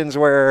situations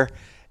where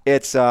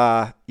it's,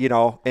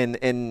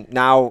 and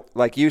now,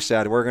 like you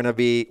said, we're going to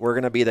be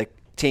the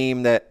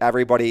team that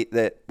everybody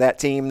that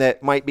team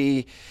that might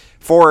be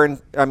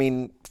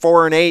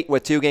 4-8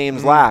 with 2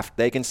 games left.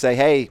 They can say,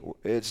 hey,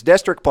 it's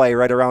district play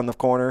right around the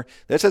corner.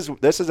 This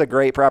is a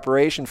great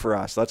preparation for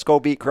us. Let's go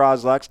beat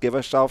Croslex, give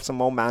ourselves some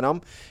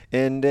momentum,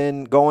 and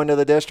then go into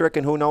the district,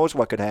 and who knows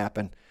what could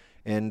happen.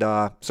 And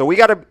so we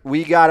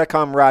gotta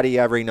come ready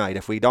every night.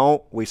 If we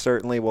don't, we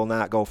certainly will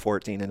not go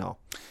 14-0.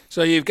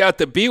 So you've got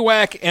the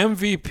BWAC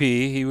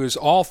MVP. He was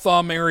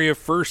all-thumb area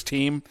first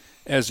team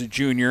as a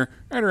junior,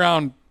 right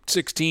around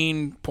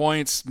 16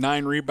 points,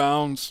 9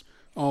 rebounds.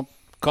 I'll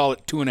call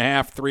it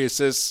 2.5, 3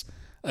 assists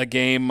a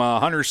game.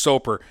 Hunter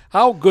Soper,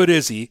 how good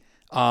is he?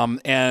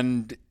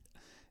 And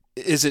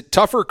is it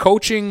tougher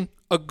coaching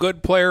a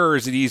good player, or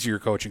is it easier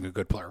coaching a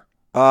good player?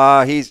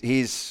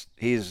 He's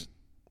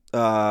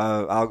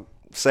I'll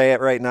say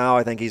it right now.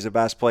 I think he's the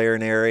best player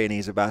in the area, and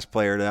he's the best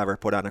player to ever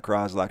put on a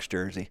Croslex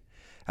jersey.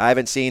 I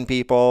haven't seen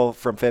people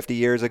from 50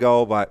 years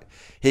ago, but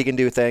he can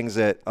do things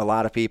that a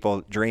lot of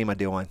people dream of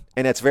doing.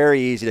 And it's very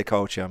easy to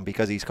coach him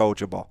because he's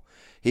coachable.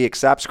 He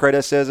accepts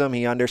criticism.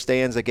 He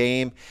understands the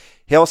game.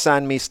 He'll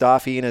send me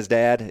stuff. He and his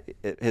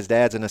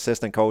dad's an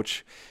assistant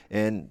coach,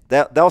 and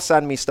they'll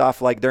send me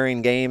stuff like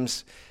during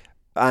games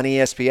on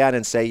ESPN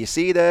and say, you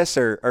see this?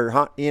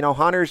 Or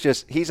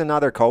Hunter's he's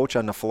another coach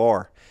on the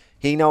floor.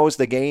 He knows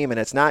the game, and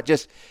it's not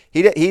just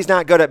he's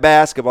not good at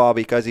basketball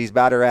because he's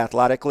better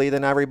athletically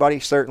than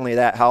everybody. Certainly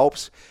that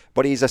helps,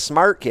 but he's a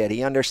smart kid.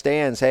 He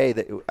understands, hey,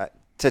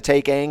 to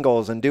take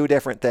angles and do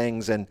different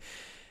things and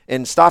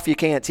stuff you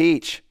can't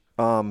teach.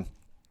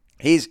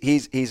 He's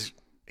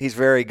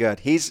very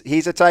good.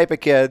 He's a type of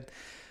kid.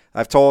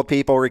 I've told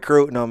people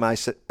recruiting him, I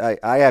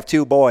have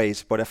 2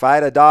 boys, but if I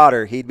had a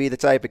daughter, he'd be the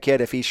type of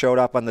kid, if he showed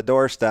up on the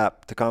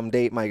doorstep to come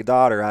date my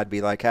daughter, I'd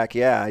be like, heck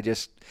yeah,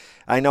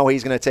 I know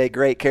he's going to take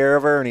great care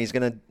of her, and he's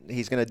going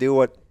to do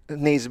what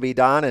needs to be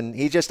done, and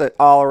he's just an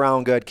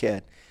all-around good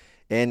kid.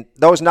 And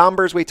those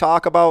numbers we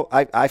talk about,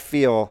 I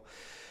feel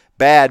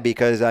bad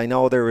because I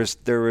know there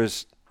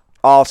was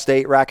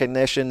all-state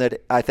recognition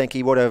that I think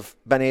he would have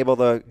been able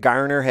to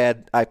garner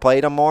had I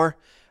played him more.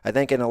 I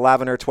think in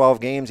 11 or 12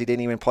 games he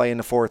didn't even play in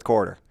the fourth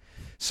quarter.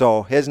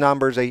 So his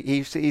numbers,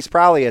 he's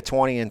probably a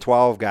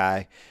 20-12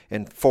 guy,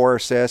 and 4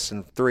 assists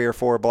and 3 or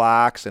 4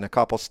 blocks and a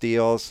couple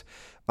steals.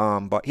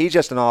 But he's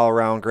just an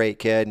all-around great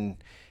kid,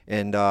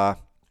 and I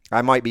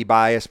might be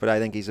biased, but I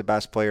think he's the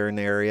best player in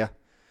the area.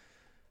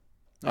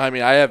 I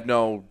mean, I have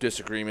no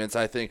disagreements.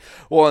 I think,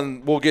 well,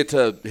 and we'll get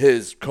to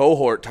his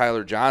cohort,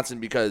 Tyler Johnson,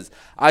 because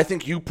I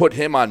think you put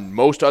him on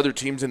most other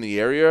teams in the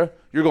area,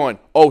 you're going,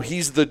 oh,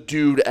 he's the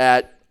dude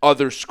at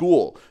other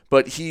school.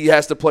 But he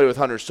has to play with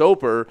Hunter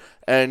Soper,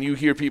 and you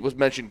hear people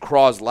mention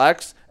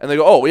Croslex, and they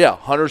go, oh, yeah,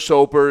 Hunter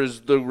Soper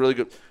is the really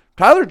good.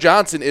 Tyler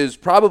Johnson is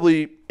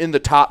probably in the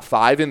top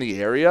 5 in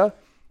the area,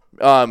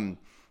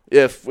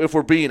 if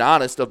we're being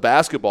honest, of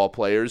basketball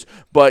players,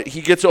 but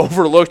he gets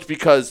overlooked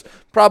because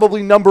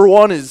probably number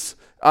 1 is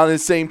on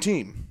his same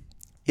team.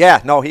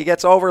 Yeah, no, he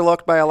gets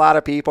overlooked by a lot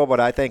of people, but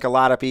I think a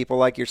lot of people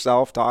like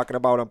yourself talking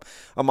about him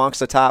amongst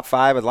the top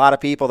 5, a lot of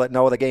people that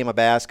know the game of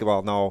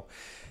basketball know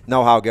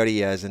how good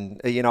he is. And,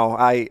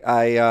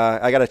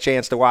 I got a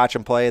chance to watch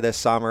him play this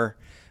summer.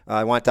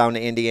 I went down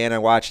to Indiana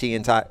and watched he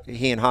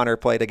and Hunter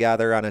play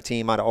together on a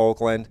team out of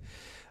Oakland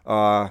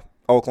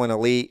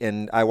Elite,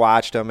 and I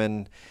watched him,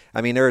 and I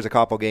mean, there was a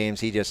couple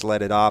games he just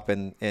lit it up,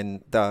 and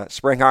the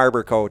Spring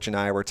Harbor coach and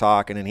I were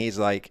talking, and he's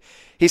like,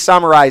 he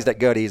summarized it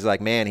good. He's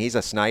like, man, he's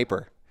a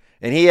sniper,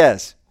 and he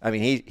is. I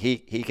mean,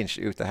 he can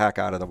shoot the heck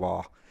out of the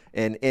ball,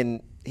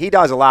 and he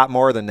does a lot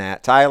more than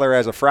that. Tyler,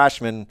 as a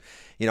freshman,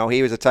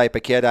 he was the type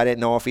of kid I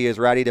didn't know if he was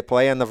ready to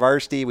play on the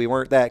varsity. We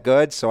weren't that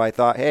good, so I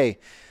thought, hey,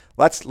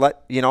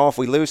 if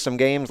we lose some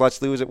games,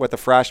 let's lose it with the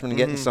freshman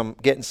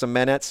getting some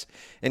minutes.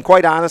 And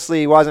quite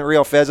honestly, he wasn't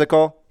real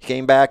physical. He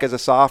came back as a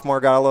sophomore,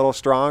 got a little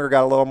stronger,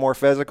 got a little more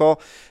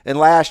physical. And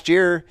last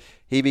year,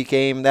 he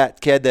became that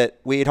kid that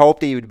we had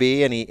hoped he would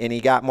be, and he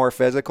got more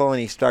physical,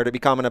 and he started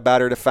becoming a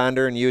better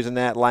defender and using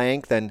that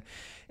length.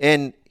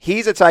 And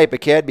he's a type of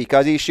kid,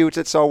 because he shoots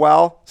it so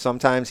well,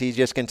 sometimes he's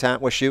just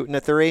content with shooting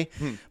a 3.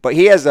 But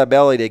he has the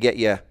ability to get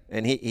you,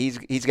 and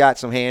he's got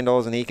some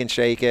handles, and he can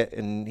shake it,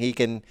 and he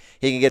can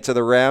get to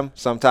the rim.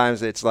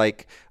 Sometimes it's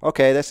like,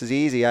 okay, this is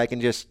easy. I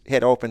can just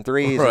hit open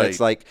threes. Right. And it's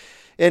like,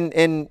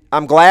 and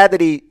I'm glad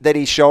that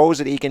he shows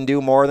that he can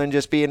do more than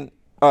just being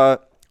a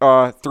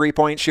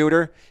 3-point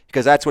shooter,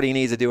 because that's what he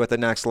needs to do at the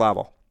next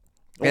level.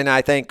 And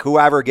I think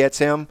whoever gets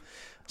him,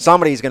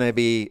 somebody's going to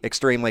be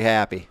extremely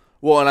happy.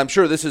 Well, and I'm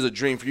sure this is a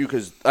dream for you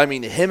because, I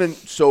mean, him and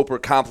Soper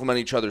complement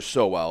each other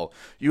so well.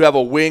 You have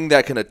a wing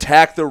that can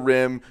attack the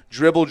rim,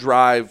 dribble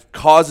drive,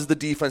 causes the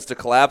defense to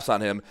collapse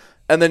on him.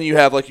 And then you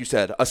have, like you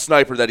said, a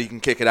sniper that he can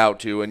kick it out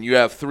to. And you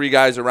have 3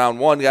 guys around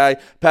one guy,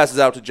 passes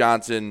out to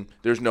Johnson.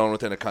 There's no one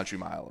within a country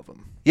mile of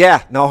him.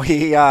 Yeah, no,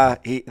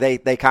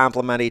 they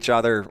complement each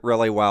other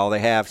really well. They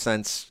have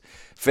since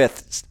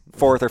 4th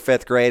or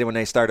 5th grade when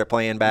they started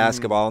playing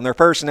basketball. And their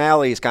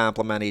personalities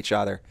complement each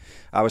other.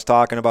 I was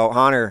talking about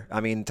Hunter.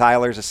 I mean,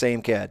 Tyler's the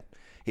same kid.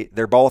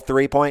 They're both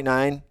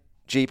 3.9.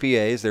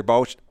 GPAs. They're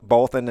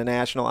both in the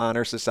National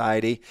Honor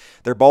Society.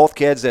 They're both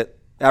kids that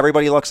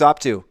everybody looks up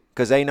to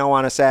because they know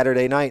on a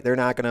Saturday night they're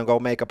not going to go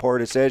make a poor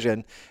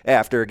decision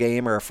after a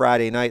game or a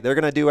Friday night. They're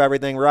going to do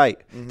everything right.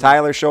 Mm-hmm.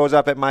 Tyler shows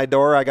up at my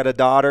door. I got a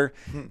daughter.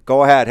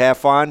 Go ahead, have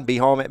fun, be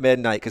home at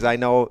midnight because I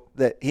know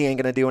that he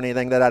ain't going to do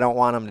anything that I don't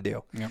want him to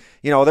do. Yep.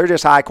 You know, they're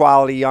just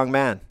high-quality young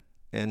men.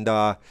 And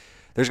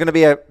there's going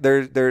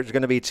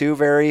to be two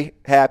very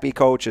happy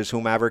coaches,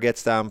 whomever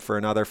gets them, for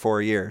another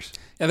 4 years.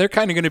 And they're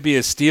kind of going to be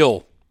a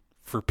steal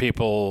for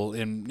people,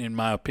 in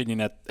my opinion,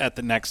 at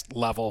the next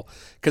level.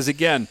 Because,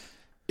 again,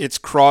 it's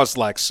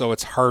Croslex, so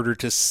it's harder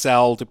to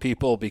sell to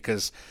people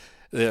because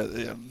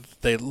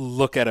they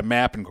look at a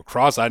map and go,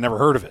 Croslex, I never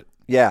heard of it.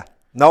 Yeah.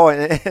 No,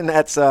 and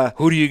that's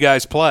who do you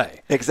guys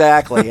play?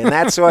 Exactly, and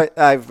that's what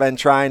I've been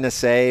trying to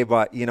say.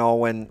 But you know,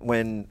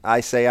 when I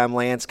say I'm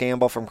Lance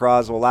Campbell from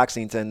Croswell,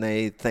 Lexington,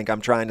 they think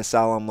I'm trying to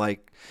sell them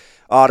like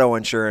auto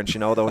insurance. You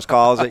know, those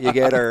calls that you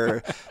get,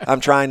 or I'm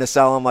trying to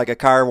sell them like a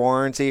car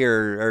warranty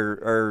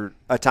or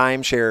a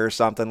timeshare or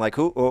something. Like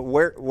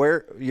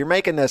where you're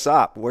making this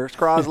up? Where's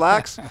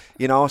Croslex?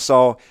 You know,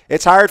 so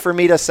it's hard for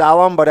me to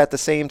sell them, but at the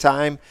same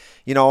time,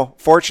 you know,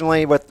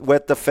 fortunately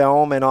with the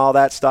film and all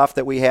that stuff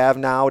that we have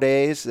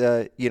nowadays,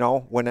 you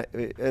know, when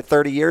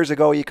 30 years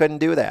ago you couldn't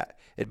do that.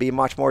 It'd be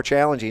much more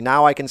challenging.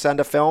 Now I can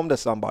send a film to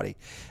somebody.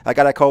 I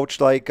got a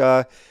coach like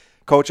Coach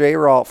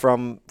Aralt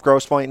from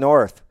Grosse Pointe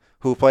North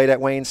who played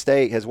at Wayne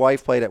State. His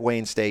wife played at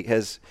Wayne State.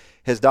 His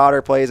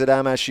daughter plays at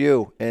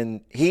MSU,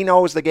 and he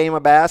knows the game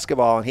of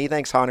basketball, and he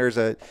thinks Hunter's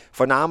a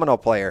phenomenal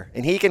player.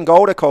 And he can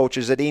go to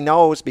coaches that he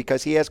knows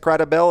because he has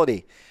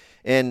credibility.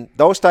 And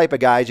those type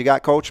of guys, you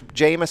got Coach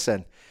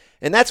Jameson.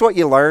 And that's what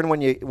you learn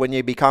when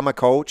you become a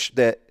coach,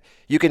 that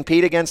you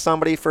compete against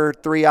somebody for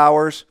 3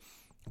 hours,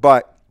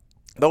 but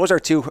those are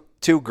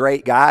two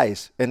great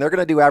guys, and they're going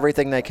to do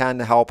everything they can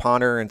to help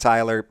Hunter and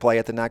Tyler play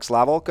at the next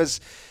level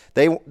because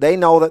they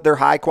know that they're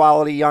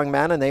high-quality young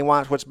men and they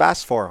want what's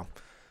best for them.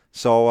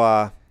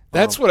 So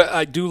that's what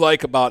I do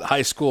like about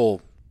high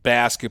school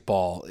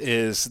basketball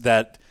is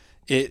that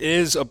it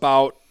is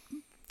about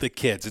the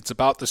kids. It's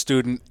about the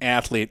student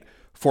athlete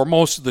for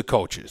most of the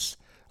coaches.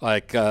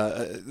 Like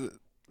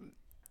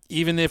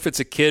even if it's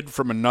a kid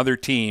from another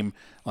team,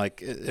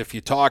 like if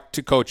you talk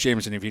to Coach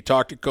Jameson, if you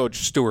talk to Coach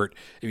Stewart,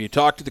 if you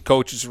talk to the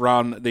coaches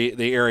around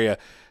the area,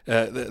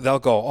 they'll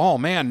go, oh,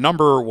 man,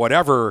 number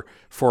whatever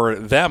for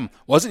them.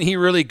 Wasn't he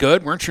really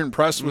good? Weren't you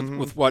impressed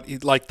with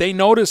what – like they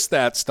notice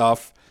that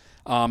stuff,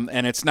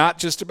 and it's not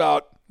just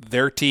about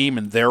their team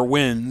and their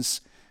wins.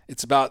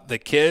 It's about the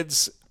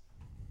kids,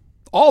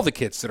 all the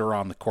kids that are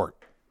on the court.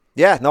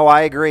 Yeah, no,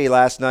 I agree.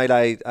 Last night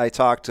I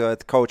talked to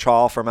Coach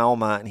Hall from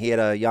Elmont, and he had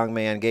a young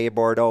man, Gabe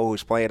Bordeaux,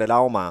 who's playing at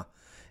Elmont.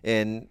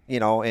 And,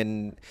 you know,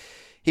 and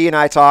he and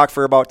I talked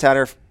for about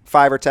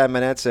 5 or 10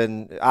 minutes,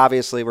 and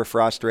obviously we're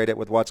frustrated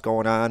with what's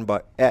going on.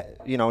 But,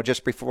 you know,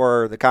 just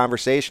before the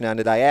conversation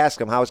ended, I asked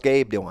him, how's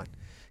Gabe doing?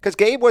 Because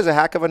Gabe was a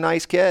heck of a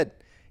nice kid.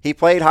 He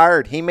played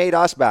hard. He made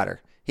us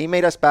better. He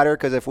made us better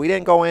because if we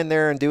didn't go in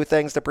there and do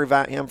things to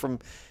prevent him from,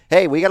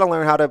 hey, we got to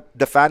learn how to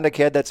defend a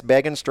kid that's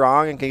big and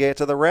strong and can get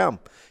to the rim.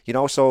 You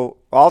know, so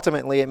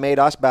ultimately it made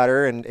us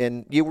better,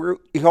 and you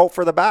hope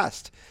for the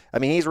best. I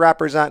mean, he's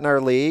representing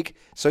our league,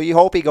 so you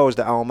hope he goes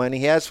to Elma, and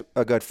he has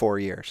a good 4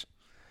 years.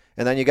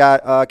 And then you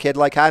got a kid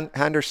like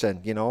Henderson,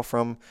 you know,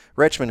 from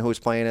Richmond, who's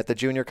playing at the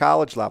junior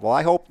college level.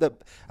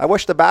 I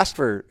wish the best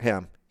for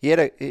him. He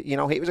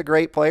was a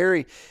great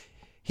player.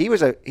 He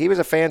was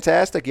a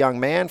fantastic young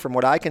man, from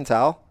what I can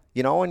tell.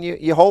 You know, and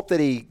you hope that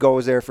he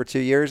goes there for 2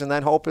 years, and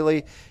then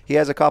hopefully he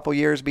has a couple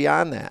years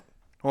beyond that.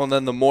 Well, and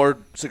then the more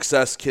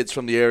success kids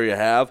from the area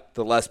have,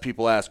 the less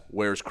people ask,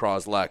 where's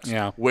Croslex?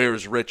 Yeah.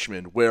 Where's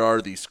Richmond? Where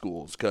are these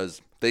schools?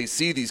 Because they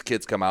see these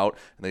kids come out,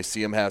 and they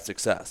see them have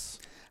success.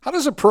 How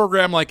does a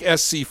program like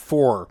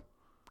SC4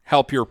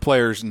 help your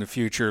players in the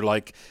future,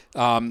 like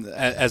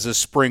as a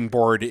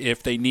springboard,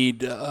 if they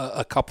need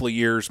a couple of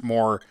years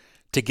more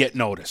to get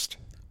noticed?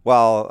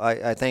 Well,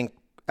 I think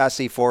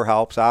SC4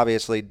 helps.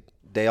 Obviously,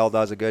 Dale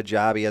does a good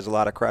job. He has a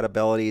lot of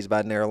credibility. He's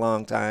been there a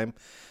long time.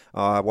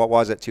 What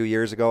was it, 2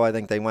 years ago? I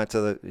think they went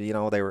to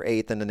they were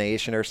 8th in the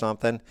nation or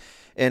something.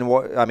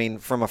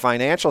 And from a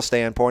financial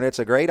standpoint, it's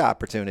a great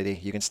opportunity.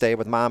 You can stay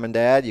with mom and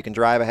dad. You can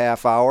drive a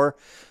half hour.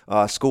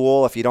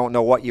 School, if you don't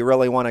know what you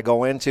really want to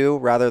go into,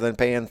 rather than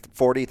paying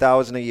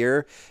 $40,000 a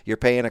year, you're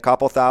paying a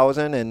couple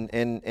thousand.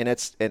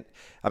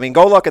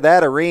 Go look at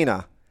that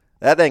arena.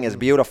 That thing is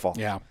beautiful.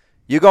 Yeah.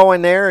 You go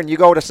in there and you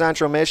go to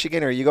Central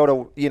Michigan, or you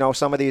go to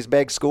some of these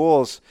big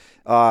schools.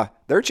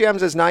 Their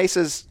gym's as nice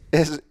as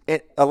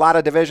a lot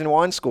of Division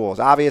I schools.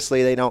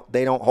 Obviously, they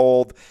don't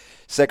hold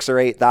 6,000 or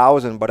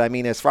 8,000, but I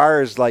mean, as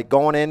far as like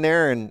going in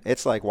there, and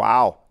it's like,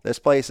 wow, this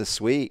place is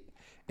sweet.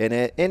 And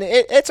I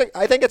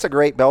think it's a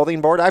great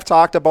building board. I've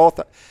talked to both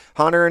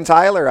Hunter and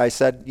Tyler. I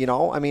said,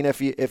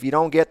 if you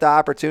don't get the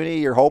opportunity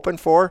you're hoping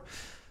for,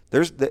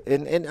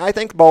 and I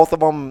think both of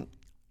them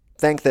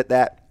think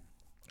that.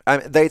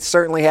 They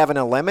certainly haven't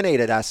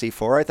eliminated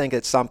SC4. I think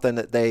it's something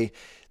that they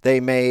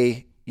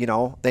may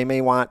they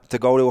may want to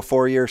go to a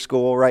 4-year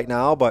school right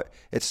now, but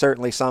it's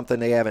certainly something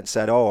they haven't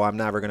said, oh, I'm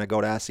never going to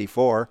go to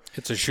SC4.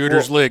 It's a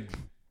shooter's league.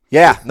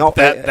 Yeah. No,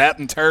 that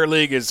entire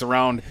league is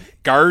around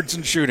guards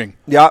and shooting.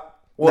 Yeah.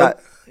 Well,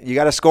 you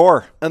got to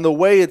score. And the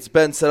way it's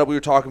been set up, we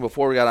were talking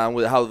before we got on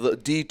with how the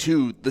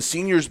D2, the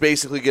seniors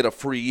basically get a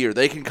free year.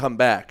 They can come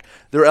back.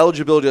 Their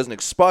eligibility doesn't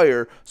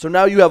expire. So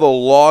now you have a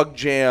log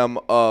jam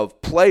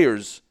of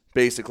players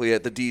basically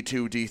at the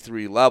D2,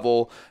 D3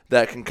 level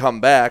that can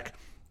come back.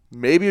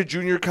 Maybe a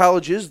junior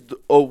college is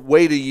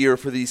wait a year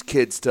for these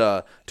kids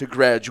to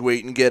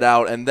graduate and get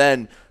out. And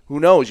then, who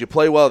knows, you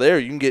play well there,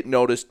 you can get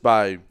noticed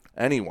by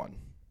anyone.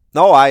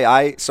 No,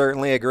 I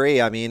certainly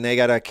agree. I mean, they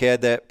got a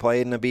kid that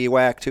played in the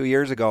BWAC 2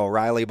 years ago,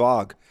 Riley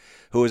Bogg,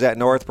 who was at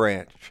North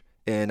Branch.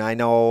 And I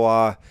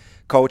know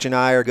Coach and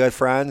I are good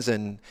friends,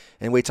 and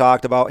we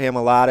talked about him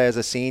a lot as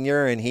a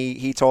senior, and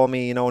he told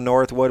me,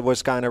 Northwood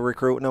was kind of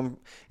recruiting him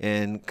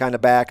and kind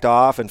of backed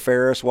off, and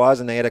Ferris was,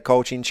 and they had a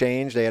coaching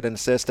change. They had an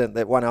assistant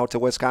that went out to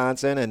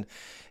Wisconsin,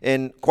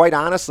 and quite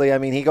honestly, I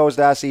mean, he goes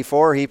to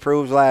SC4. He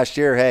proves last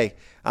year, hey,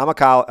 I'm a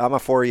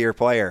 4-year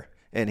player.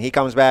 And he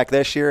comes back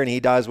this year and he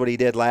does what he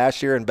did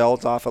last year and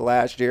builds off of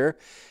last year.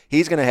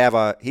 He's gonna have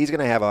a coach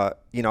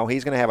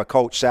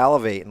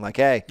salivating like,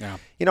 hey,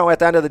 at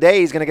the end of the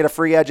day, he's gonna get a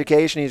free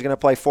education. He's gonna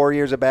play 4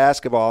 years of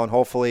basketball, and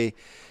hopefully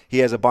he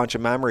has a bunch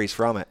of memories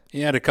from it. He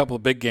had a couple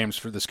of big games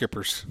for the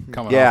Skippers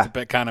coming off.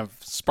 That kind of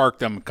sparked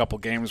them a couple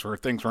games where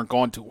things weren't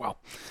going too well.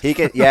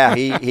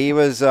 He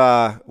was.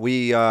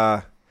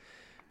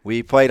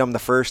 We played him the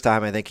first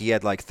time. I think he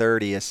had like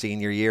 30 his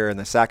senior year. And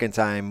the second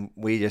time,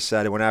 we just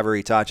said whenever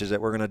he touches it,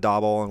 we're going to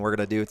double and we're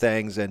going to do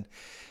things. And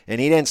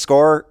he didn't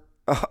score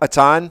a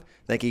ton.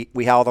 I think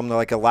we held him to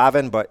like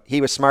 11, but he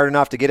was smart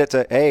enough to get it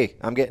to, hey,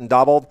 I'm getting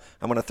doubled.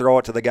 I'm going to throw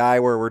it to the guy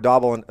where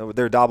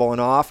they're doubling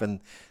off. And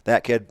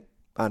that kid,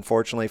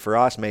 unfortunately for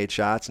us, made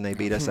shots, and they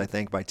beat us, I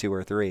think, by 2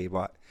 or 3.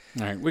 But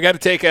all right, we got to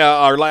take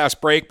our last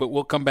break, but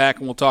we'll come back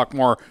and we'll talk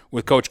more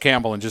with Coach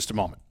Campbell in just a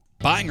moment.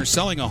 Buying or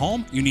selling a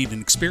home? You need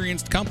an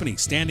experienced company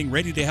standing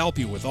ready to help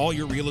you with all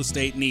your real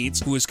estate needs,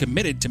 who is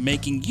committed to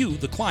making you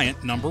the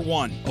client number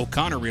one.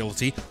 O'Connor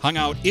Realty hung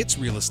out its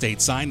real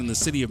estate sign in the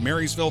city of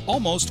Marysville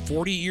almost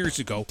 40 years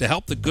ago to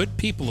help the good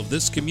people of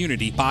this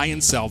community buy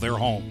and sell their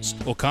homes.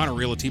 O'Connor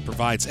Realty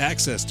provides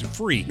access to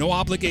free,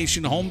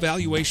 no-obligation home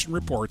valuation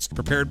reports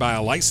prepared by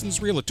a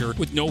licensed realtor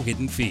with no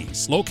hidden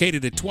fees.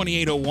 Located at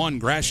 2801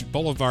 Gratiot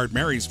Boulevard,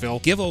 Marysville,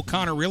 give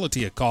O'Connor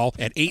Realty a call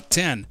at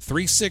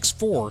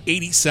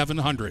 810-364-8700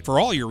 for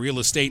all your real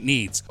estate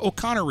needs.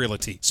 O'Connor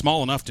Realty,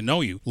 small enough to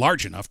know you,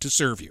 large enough to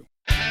serve you.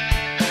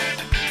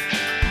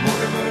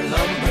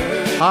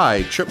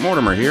 Hi, Chip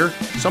Mortimer here.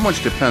 So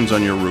much depends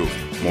on your roof.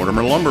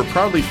 Mortimer Lumber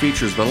proudly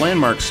features the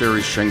Landmark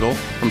Series shingle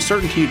from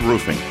Certainteed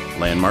Roofing.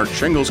 Landmark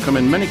shingles come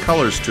in many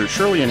colors to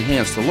surely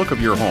enhance the look of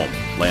your home.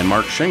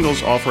 Landmark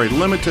shingles offer a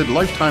limited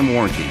lifetime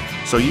warranty,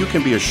 so you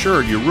can be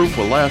assured your roof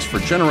will last for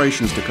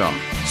generations to come.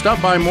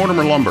 Stop by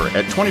Mortimer Lumber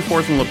at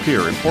 24th and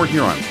Lapeer in Port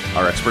Huron.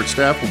 Our expert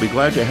staff will be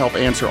glad to help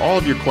answer all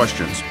of your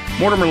questions.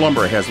 Mortimer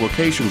Lumber has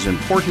locations in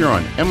Port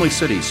Huron, Emily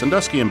City,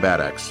 Sandusky, and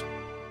Bad Axe.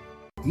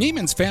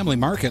 Neiman's Family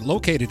Market,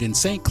 located in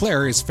St.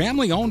 Clair, is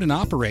family-owned and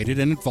operated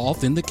and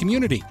involved in the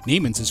community.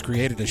 Neiman's has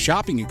created a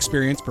shopping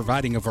experience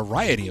providing a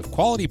variety of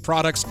quality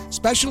products,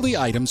 specialty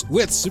items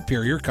with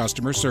superior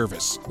customer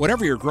service.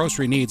 Whatever your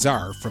grocery needs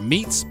are, from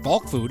meats,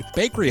 bulk food,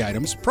 bakery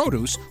items,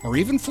 produce, or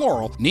even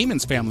floral,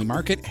 Neiman's Family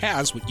Market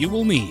has what you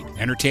will need.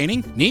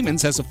 Entertaining?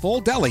 Neiman's has a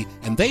full deli,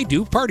 and they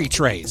do party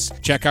trays.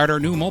 Check out our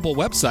new mobile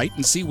website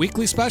and see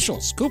weekly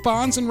specials,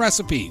 coupons, and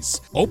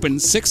recipes. Open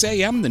 6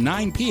 a.m. to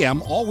 9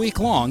 p.m. all week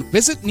long.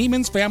 Visit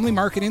Neiman's Family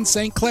Market in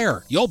St.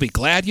 Clair. You'll be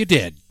glad you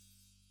did.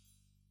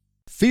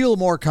 Feel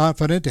more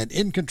confident and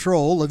in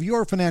control of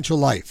your financial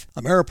life.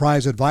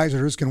 Ameriprise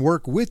advisors can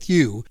work with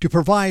you to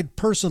provide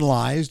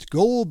personalized,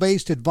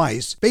 goal-based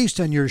advice based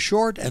on your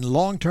short and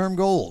long-term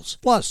goals.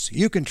 Plus,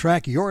 you can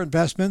track your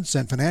investments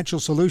and financial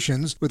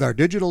solutions with our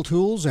digital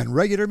tools and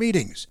regular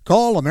meetings.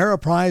 Call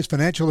Ameriprise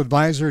Financial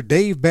Advisor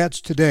Dave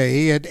Betts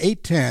today at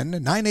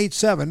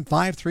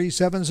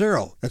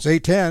 810-987-5370. That's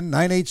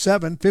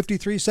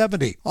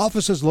 810-987-5370.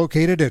 Office is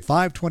located at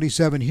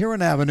 527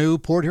 Huron Avenue,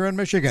 Port Huron,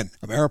 Michigan.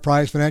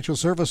 Ameriprise Financial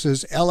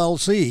Services,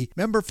 LLC,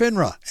 member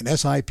FINRA and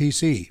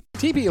SIPC.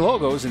 TP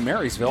Logos in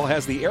Marysville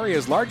has the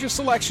area's largest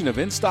selection of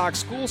in-stock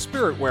school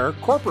spirit wear,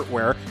 corporate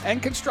wear,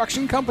 and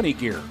construction company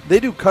gear.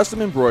 They do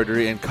custom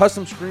embroidery and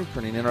custom screen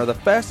printing and are the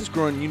fastest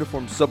growing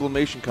uniform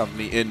sublimation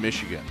company in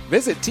Michigan.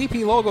 Visit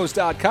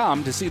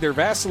tplogos.com to see their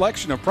vast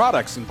selection of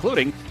products,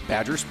 including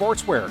Badger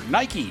Sportswear,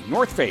 Nike,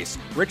 North Face,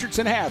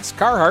 Richardson Hats,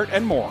 Carhartt,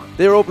 and more.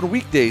 They are open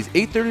weekdays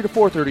 8:30 to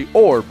 4:30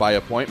 or by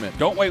appointment.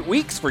 Don't wait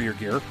weeks for your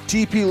gear.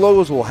 TP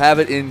Logos will have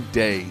it in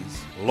days.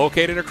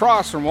 Located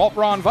across from Walt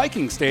Braun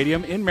Viking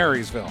Stadium in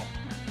Marysville.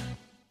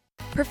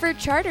 Preferred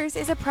Charters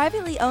is a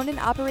privately owned and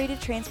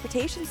operated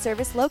transportation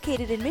service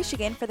located in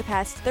Michigan for the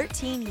past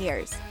 13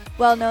 years.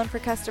 Well known for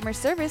customer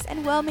service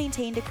and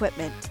well-maintained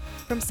equipment.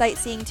 From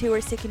sightseeing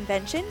tours to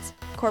conventions,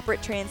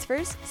 corporate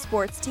transfers,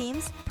 sports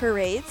teams,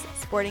 parades,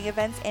 sporting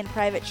events, and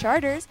private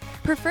charters,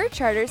 Preferred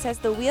Charters has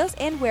the wheels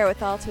and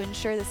wherewithal to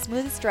ensure the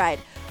smoothest ride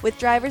with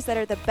drivers that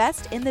are the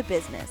best in the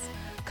business.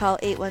 Call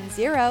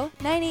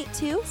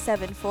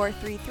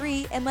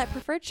 810-982-7433 and let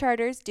Preferred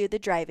Charters do the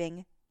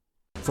driving.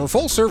 For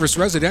full-service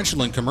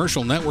residential and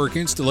commercial network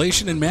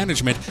installation and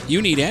management,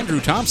 you need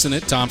Andrew Thompson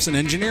at Thompson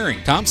Engineering.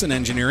 Thompson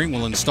Engineering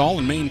will install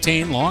and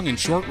maintain long and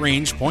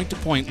short-range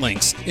point-to-point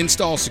links,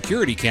 install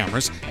security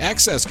cameras,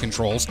 access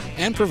controls,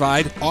 and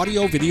provide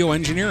audio-video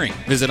engineering.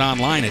 Visit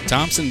online at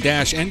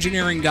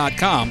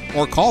thompson-engineering.com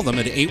or call them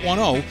at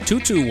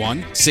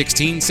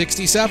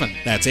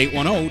 810-221-1667. That's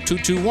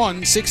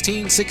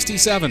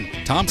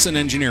 810-221-1667. Thompson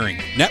Engineering,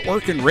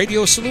 network and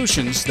radio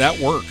solutions that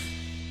work.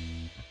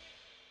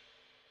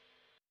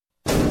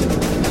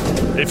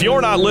 If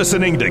you're not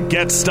listening to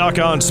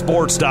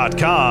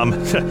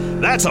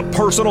GetStuckOnSports.com, that's a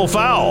personal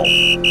foul.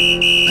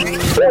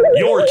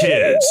 Your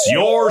kids,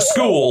 your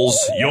schools,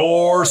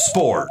 your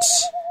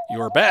sports.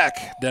 You're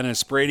back.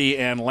 Dennis Brady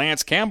and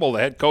Lance Campbell, the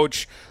head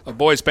coach of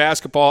boys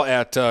basketball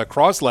at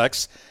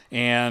Croslex.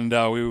 And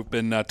we've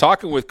been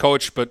talking with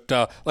Coach, but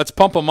let's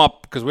pump him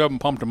up because we haven't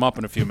pumped him up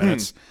in a few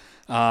minutes.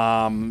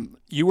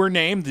 You were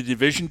named the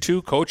Division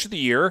II Coach of the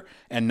Year,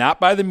 and not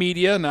by the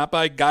media, not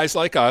by guys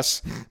like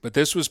us, but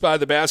this was by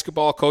the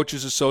Basketball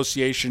Coaches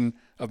Association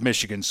of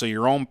Michigan. So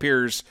your own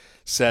peers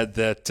said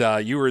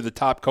that you were the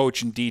top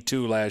coach in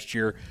D2 last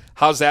year.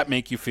 How's that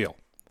make you feel?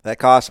 That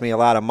cost me a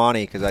lot of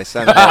money because I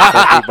sent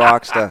about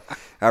 $50 to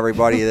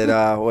everybody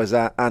that was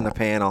on the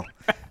panel.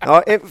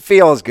 No, it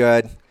feels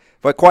good.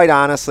 But quite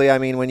honestly, I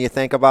mean, when you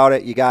think about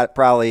it, you got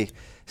probably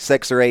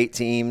 6 or 8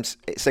 teams,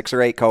 6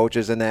 or 8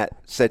 coaches in that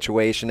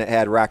situation that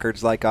had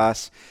records like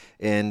us.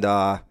 And,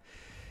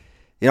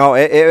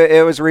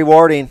 it was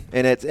rewarding.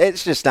 And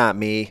it's just not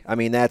me. I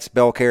mean, that's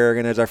Bill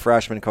Kerrigan as our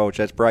freshman coach.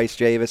 That's Bryce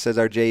Javis as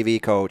our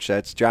JV coach.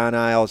 That's John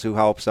Isles who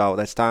helps out.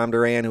 That's Tom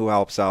Duran who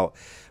helps out.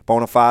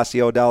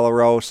 Bonifacio De La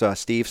Rosa,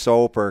 Steve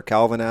Soper,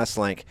 Kelvin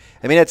Esslink.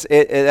 I mean,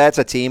 that's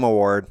a team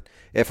award.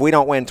 If we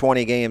don't win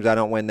 20 games, I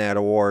don't win that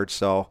award.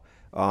 So,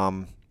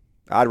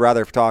 I'd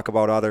rather talk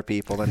about other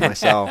people than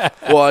myself.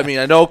 Well, I mean,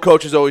 I know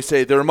coaches always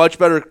say they're a much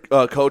better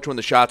coach when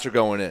the shots are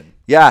going in.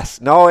 Yes.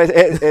 No,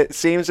 it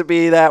seems to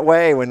be that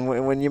way.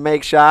 When you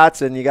make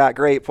shots and you got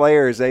great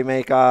players, they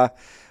make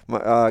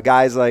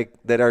guys like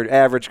that are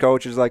average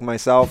coaches like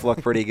myself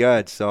look pretty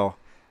good. So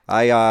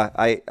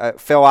I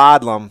Phil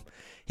Odlum,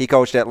 he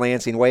coached at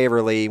Lansing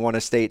Waverly, won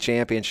a state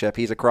championship.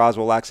 He's a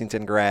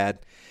Croswell-Lexington grad.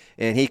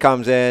 And he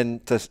comes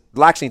in to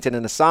Lexington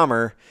in the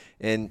summer,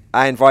 and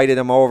I invited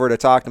him over to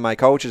talk to my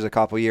coaches a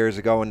couple years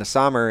ago in the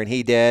summer, and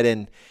he did.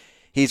 And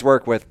he's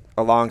worked with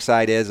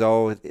alongside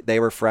Izzo. They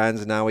were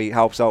friends, and now he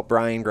helps out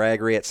Brian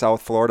Gregory at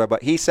South Florida.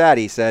 But he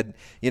said,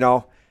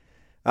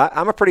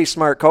 I'm a pretty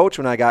smart coach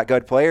when I got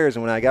good players,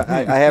 and when I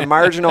have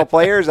marginal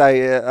players,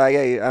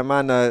 I'm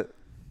on the,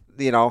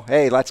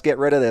 hey, let's get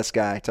rid of this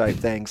guy type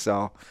thing.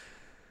 So.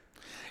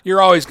 You're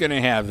always going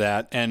to have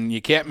that, and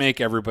you can't make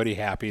everybody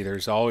happy.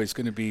 There's always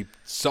going to be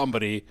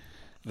somebody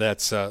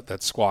that's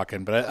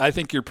squawking. But I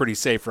think you're pretty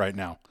safe right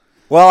now.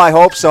 Well, I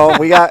hope so.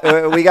 We got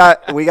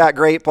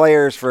great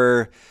players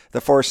for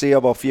the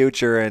foreseeable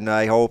future, and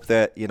I hope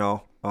that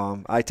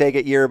I take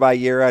it year by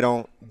year. I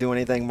don't do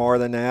anything more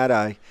than that.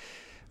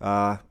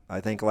 I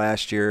think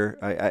last year,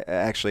 I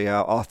actually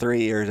all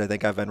 3 years, I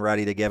think I've been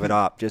ready to give it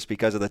up just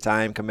because of the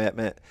time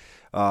commitment.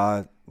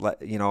 I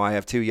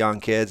have 2 young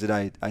kids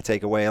that I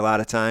take away a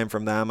lot of time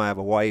from them. I have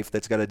a wife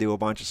that's got to do a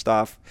bunch of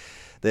stuff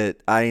that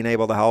I ain't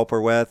able to help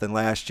her with. And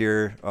last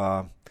year,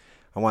 I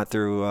went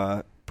through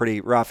a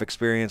pretty rough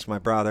experience. My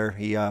brother,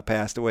 he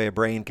passed away of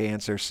brain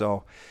cancer.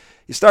 So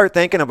you start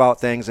thinking about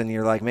things and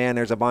you're like, man,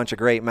 there's a bunch of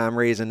great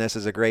memories and this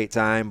is a great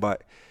time.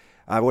 But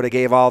I would have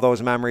gave all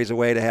those memories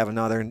away to have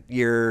another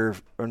year,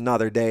 or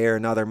another day, or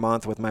another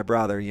month with my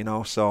brother,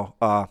 So,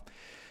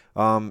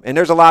 and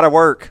there's a lot of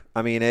work.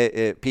 I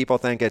mean, people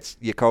think it's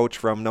you coach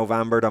from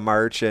November to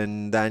March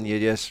and then you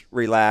just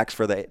relax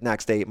for the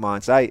next 8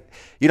 months.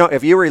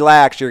 If you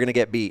relax, you're going to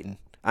get beaten.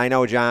 I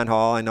know John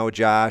Hall, I know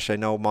Josh, I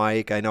know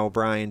Mike, I know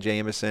Brian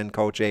Jameson,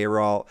 Coach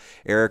Aralt,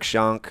 Eric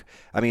Shunk.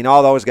 I mean,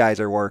 all those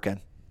guys are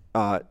working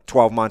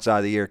 12 months out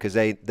of the year because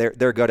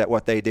they're good at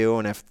what they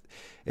do,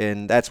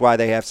 and that's why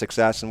they have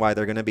success and why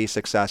they're going to be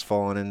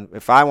successful. And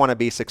if I want to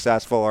be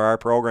successful or our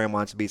program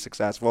wants to be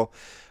successful,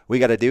 we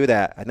got to do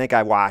that. I think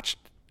I watched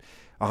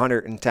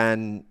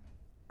 110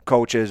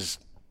 coaches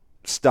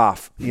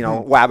stuff,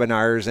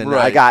 webinars, and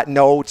right. I got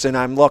notes, and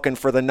I'm looking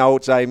for the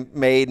notes I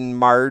made in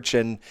March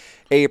and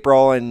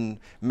April and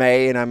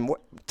May, and I'm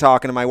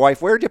talking to my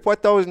wife, where'd you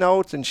put those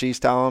notes? And she's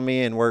telling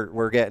me, and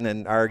we're getting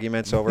in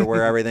arguments over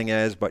where everything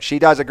is. But she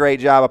does a great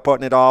job of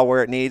putting it all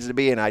where it needs to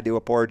be, and I do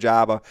a poor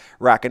job of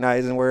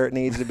recognizing where it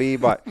needs to be.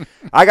 But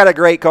I got a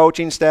great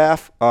coaching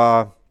staff,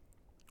 and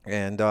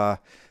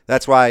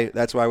that's why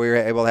we were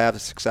able to have the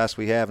success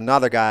we have.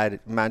 Another guy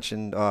that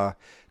mentioned,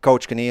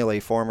 Coach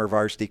Keneally, former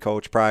varsity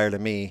coach prior to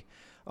me.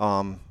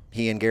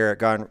 he and Garrett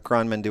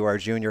Grunman do our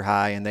junior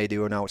high, and they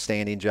do an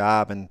outstanding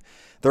job. And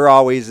they're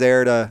always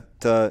there to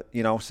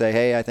say,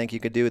 hey, I think you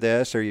could do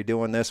this, or you're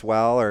doing this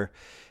well.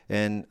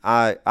 And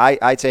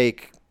I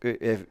take,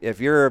 if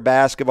you're a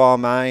basketball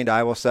mind,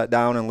 I will sit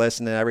down and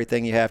listen to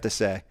everything you have to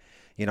say.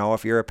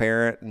 If you're a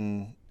parent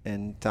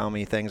and tell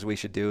me things we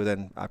should do,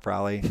 then I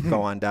probably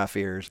go on deaf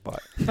ears.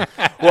 But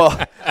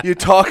well, you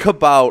talk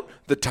about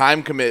the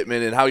time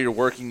commitment and how you're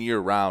working year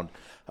round.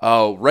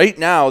 Right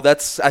now,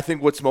 that's, I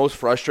think, what's most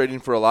frustrating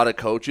for a lot of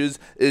coaches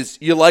is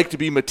you like to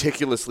be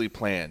meticulously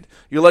planned.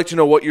 You like to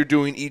know what you're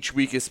doing each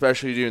week,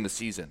 especially during the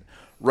season.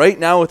 Right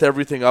now, with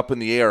everything up in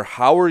the air,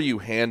 how are you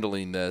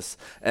handling this,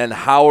 and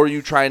how are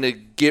you trying to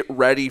get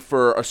ready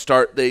for a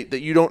start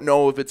that you don't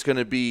know if it's going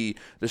to be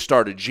the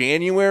start of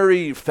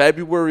January,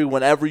 February,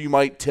 whenever you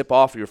might tip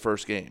off your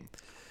first game?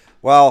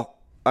 Well,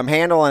 I'm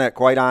handling it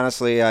quite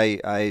honestly.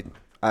 I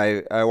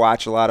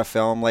watch a lot of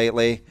film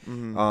lately.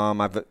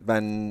 I've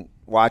been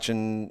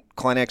watching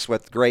clinics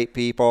with great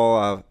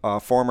people. A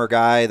former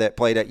guy that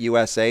played at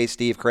USA,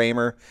 Steve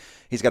Kramer,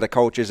 he's got a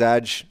Coach's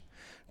Edge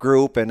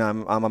group, and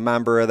I'm a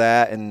member of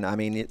that. And I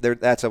mean,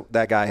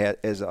 that guy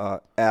is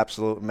a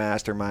absolute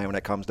mastermind when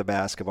it comes to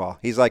basketball.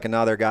 He's like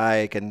another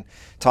guy I can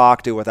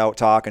talk to without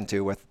talking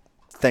to, with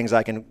things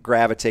I can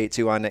gravitate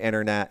to on the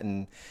internet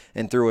and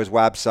through his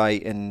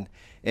website.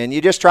 And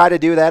you just try to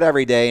do that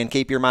every day and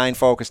keep your mind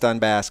focused on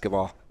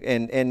basketball.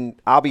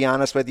 And I'll be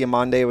honest with you,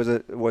 Monday was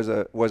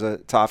a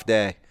tough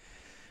day.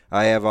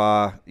 I have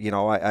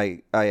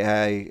I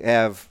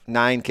have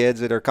 9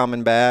 kids that are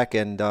coming back,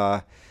 and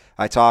I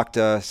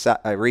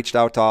reached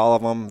out to all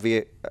of them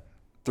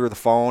through the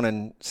phone,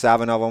 and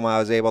 7 of them I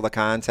was able to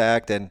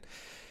contact, and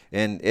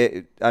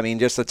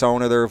just the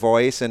tone of their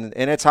voice, and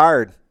it's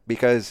hard,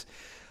 because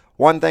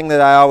one thing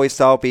that I always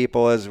tell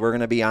people is we're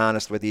going to be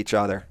honest with each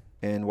other.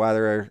 And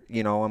whether,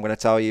 I'm going to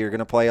tell you you're going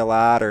to play a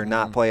lot or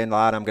not play a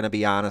lot, I'm going to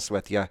be honest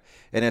with you.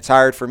 And it's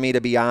hard for me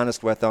to be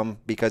honest with them,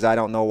 because I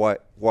don't know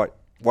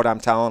what I'm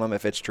telling them,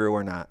 if it's true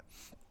or not.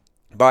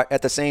 But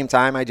at the same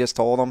time, I just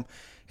told them,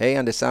 hey,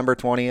 on December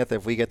 20th,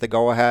 if we get the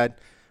go-ahead,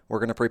 we're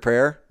going to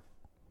prepare.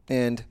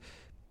 And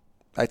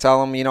I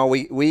tell them,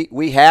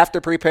 we have to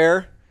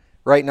prepare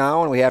right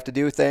now, and we have to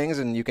do things.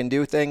 And you can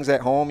do things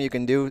at home. You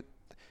can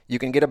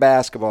get a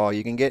basketball.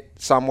 You can get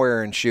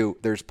somewhere and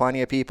shoot. There's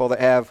plenty of people that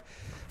have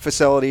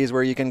facilities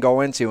where you can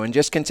go into, and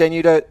just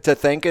continue to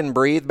think and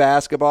breathe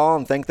basketball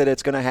and think that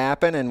it's going to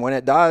happen. And when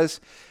it does,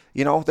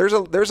 there's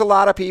a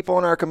lot of people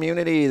in our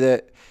community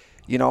that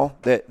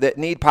that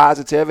need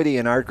positivity,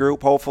 and our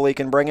group hopefully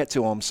can bring it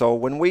to them. So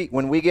when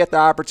we get the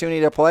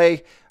opportunity to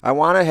play, I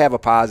want to have a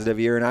positive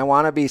year, and I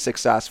want to be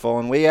successful,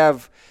 and we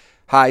have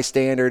high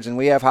standards and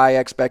we have high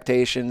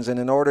expectations, and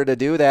in order to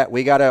do that,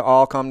 we got to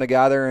all come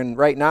together. And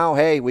right now,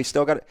 hey, we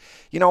still got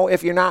to,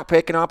 if you're not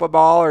picking up a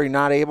ball or you're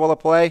not able to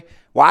play,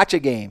 watch a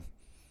game.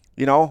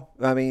 We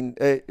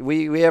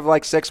have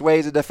like 6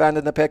 ways of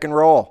defending the pick and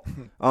roll.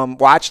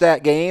 Watch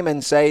that game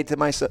and say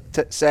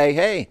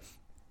hey,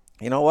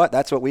 you know what?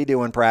 That's what we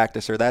do in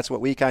practice, or that's what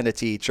we kind of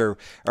teach, or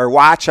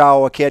watch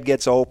how a kid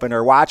gets open,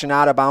 or watch an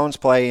out of bounds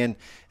play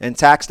and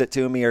text it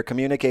to me or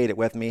communicate it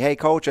with me. Hey,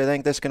 coach, I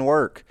think this can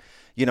work.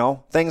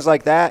 Things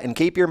like that, and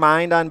keep your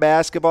mind on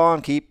basketball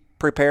and keep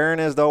preparing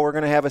as though we're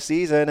going to have a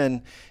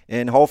season.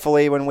 And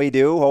hopefully when we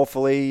do,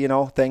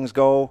 things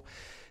go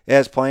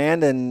as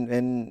planned,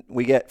 and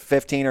we get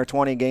 15 or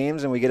 20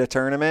 games and we get a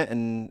tournament,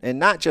 and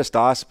not just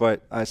us,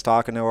 but I was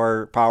talking to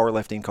our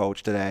powerlifting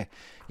coach today,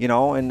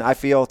 and I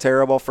feel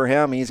terrible for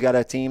him. He's got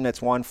a team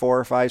that's won 4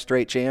 or 5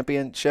 straight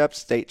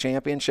state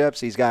championships.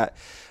 He's got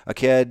a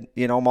kid,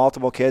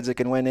 multiple kids that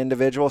can win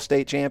individual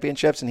state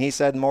championships, and he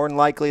said more than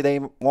likely they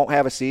won't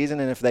have a season,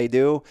 and if they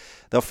do,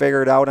 they'll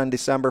figure it out on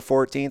December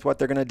 14th what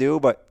they're going to do,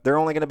 but they're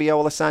only going to be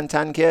able to send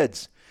 10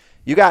 kids.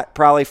 You got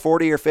probably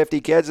 40 or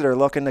 50 kids that are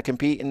looking to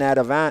compete in that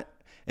event,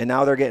 and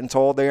now they're getting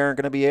told they aren't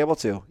going to be able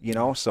to,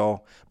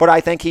 so. But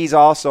I think he's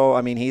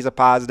also, he's a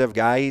positive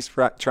guy. He's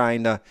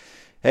trying to,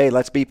 hey,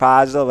 let's be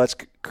positive. Let's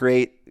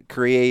create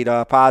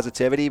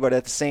positivity. But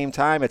at the same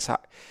time,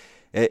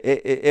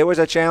 it was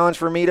a challenge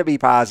for me to be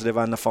positive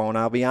on the phone.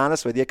 I'll be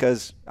honest with you,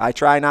 because I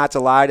try not to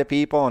lie to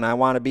people, and I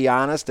want to be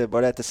honest.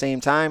 But at the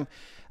same time,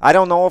 I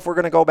don't know if we're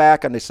going to go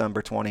back on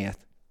December 20th.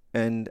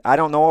 And I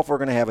don't know if we're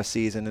going to have a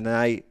season, and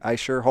I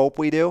sure hope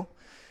we do.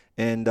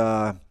 And,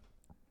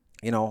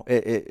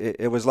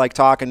 it was like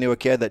talking to a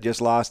kid that just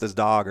lost his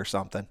dog or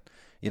something.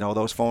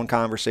 Those phone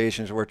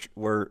conversations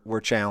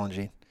were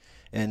challenging.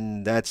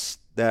 And those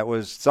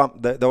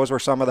were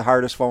some of the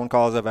hardest phone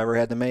calls I've ever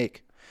had to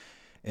make.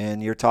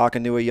 And you're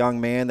talking to a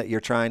young man that you're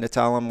trying to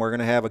tell him we're going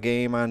to have a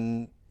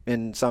game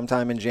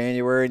sometime in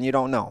January, and you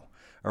don't know.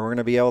 Or we're going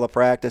to be able to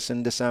practice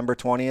in December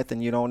 20th,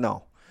 and you don't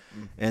know.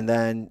 And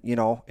then,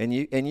 and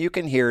you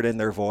can hear it in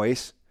their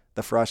voice,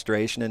 the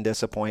frustration and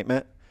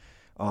disappointment.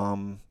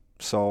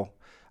 So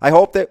I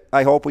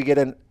hope we get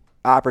an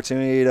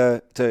opportunity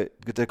to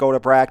go to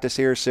practice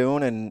here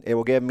soon, and it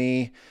will give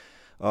me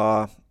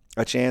a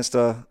chance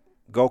to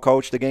go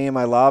coach the game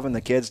I love and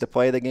the kids to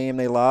play the game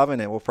they love,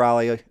 and it will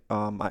probably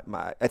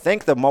I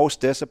think the most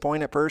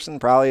disappointed person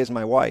probably is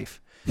my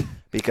wife,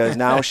 because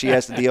now she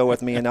has to deal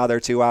with me another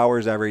 2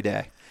 hours every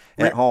day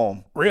at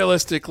home.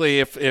 Realistically,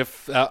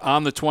 if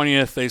on the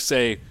 20th they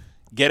say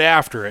get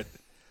after it,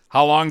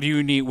 how long do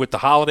you need with the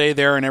holiday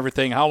there and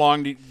everything? How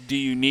long do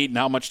you need, and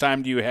how much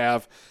time do you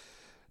have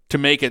to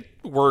make it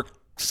work,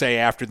 say,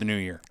 after the new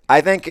year? I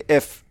think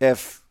if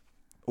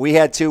we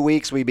had 2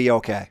 weeks, we'd be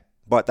okay.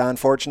 But the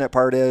unfortunate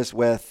part is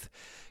with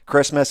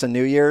Christmas and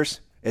New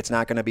Year's, it's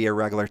not going to be a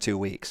regular 2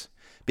 weeks,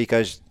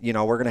 because, we're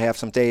going to have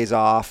some days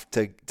off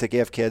to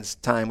give kids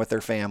time with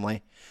their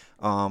family.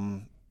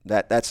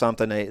 That's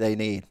something they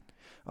need,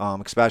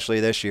 especially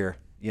this year.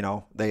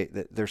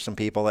 There's some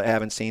people that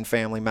haven't seen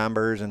family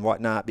members and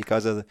whatnot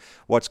because of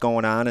what's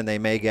going on, and they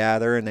may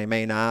gather and they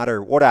may not,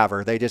 or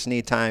whatever. They just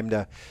need time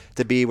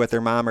to be with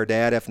their mom or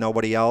dad, if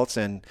nobody else.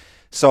 And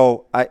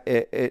so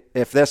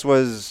if this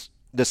was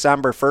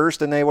December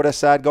 1st and they would have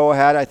said go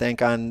ahead, I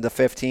think on the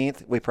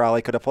 15th we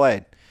probably could have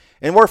played.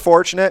 And we're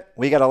fortunate.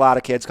 We got a lot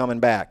of kids coming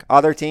back.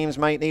 Other teams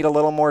might need a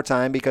little more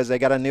time because they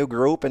got a new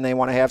group and they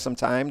want to have some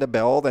time to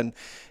build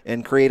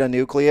and create a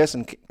nucleus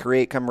and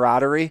create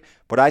camaraderie.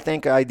 But I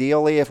think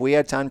ideally if we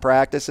had 10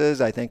 practices,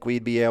 I think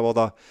we'd be able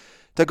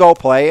to go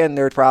play, and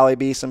there'd probably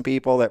be some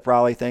people that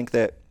probably think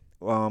that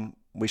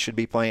we should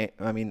be playing,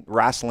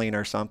 wrestling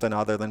or something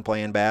other than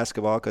playing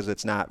basketball, because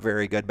it's not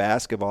very good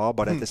basketball.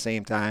 But at the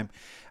same time,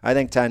 I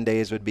think 10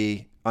 days would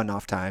be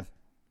enough time.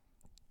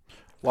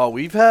 Well,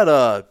 we've had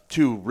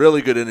 2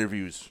 really good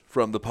interviews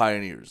from the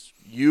Pioneers.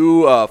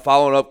 You,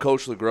 following up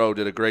Coach LeGros,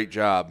 did a great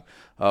job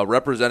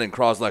representing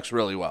Croslex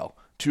really well.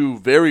 2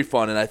 very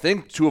fun, and I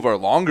think 2 of our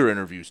longer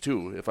interviews,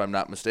 too, if I'm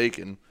not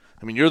mistaken.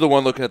 You're the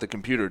one looking at the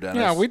computer, Dennis.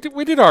 Yeah,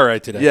 we did all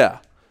right today.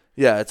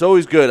 Yeah, it's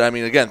always good.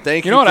 Again,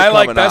 thank you. You know what I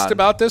like best on.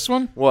 about this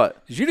one?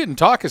 What? Is you didn't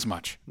talk as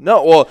much.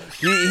 No, well,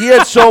 he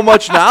had so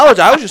much knowledge.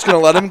 I was just going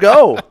to let him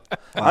go.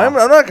 I'm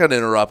not going to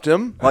interrupt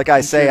him. Like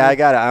I say, I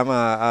got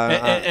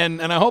it.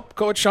 And I hope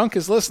Coach Shunk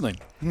is listening.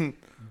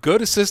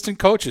 Good assistant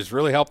coaches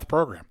really help the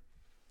program.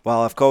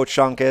 Well, if Coach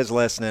Shunk is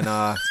listening,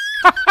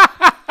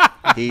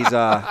 he's.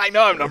 I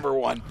know I'm number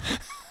 1.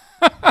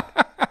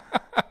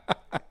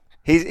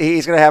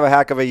 He's going to have a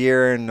heck of a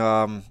year, and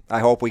I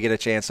hope we get a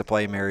chance to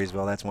play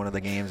Marysville. That's one of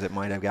the games that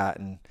might have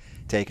gotten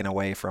taken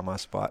away from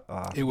us. But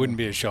it wouldn't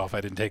be a show if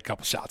I didn't take a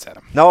couple shots at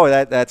him. No,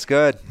 that's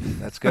good.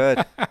 That's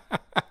good.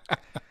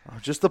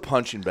 Just the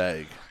punching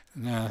bag.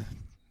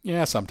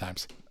 Yeah,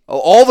 sometimes.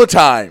 All the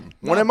time.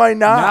 When am I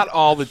not? Not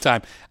all the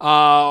time.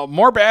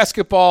 More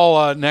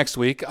basketball next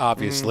week,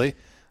 obviously,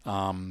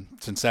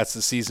 since that's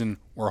the season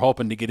we're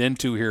hoping to get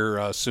into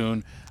here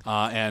soon.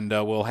 And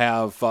we'll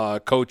have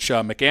Coach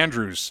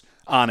McAndrews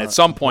on at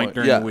some point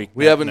during the week.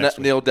 We haven't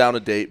nailed down a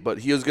date, but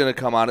he is going to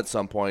come on at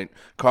some point.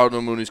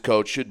 Cardinal Mooney's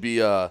coach should be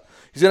he's going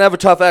to have a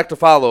tough act to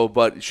follow,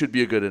 but it should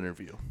be a good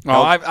interview.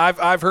 Well,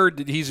 I've heard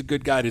that he's a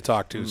good guy to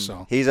talk to.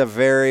 So he's a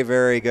very,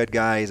 very good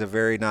guy. He's a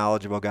very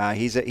knowledgeable guy.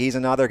 He's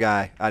another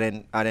guy I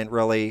didn't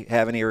really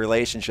have any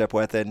relationship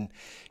with, and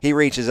he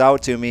reaches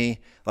out to me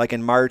like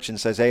in March and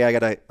says, "Hey, I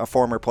got a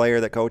former player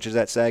that coaches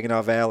at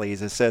Saginaw Valley.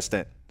 He's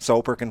assistant.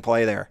 Soper can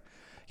play there.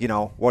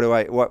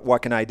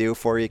 What can I do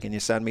for you? Can you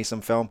send me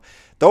some film?"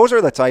 Those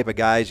are the type of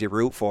guys you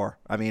root for.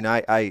 I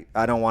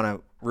don't want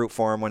to root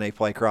for him when they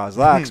play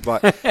Croslex,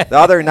 but the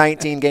other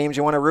 19 games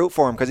you want to root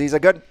for him because he's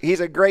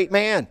a great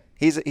man.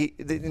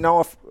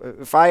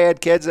 If I had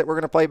kids that were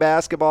going to play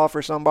basketball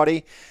for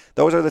somebody,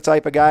 those are the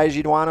type of guys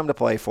you'd want them to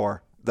play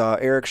for. The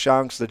Eric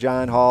Shunks, the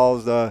John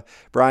Halls, the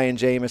Brian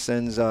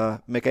Jamesons,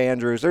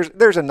 McAndrews.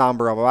 There's a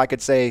number of them. I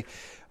could say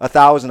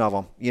 1,000 of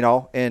them.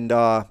 And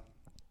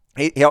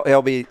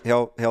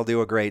He'll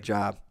do a great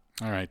job.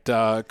 All right,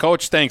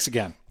 Coach. Thanks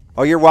again.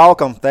 Oh, you're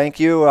welcome. Thank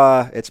you.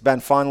 It's been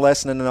fun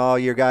listening to all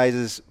your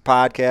guys'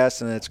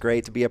 podcasts, and it's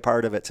great to be a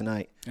part of it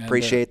tonight.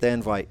 Appreciate the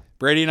invite.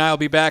 Brady and I will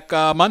be back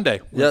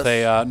Monday with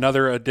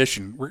another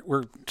edition.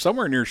 We're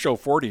somewhere near show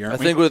 40, aren't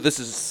we? I think this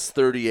is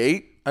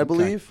 38, I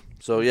believe. Okay.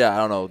 So I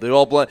don't know. They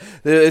all blend.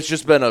 It's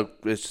just been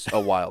a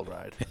wild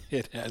ride.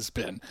 It has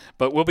been,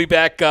 but we'll be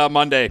back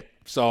Monday.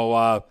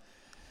 So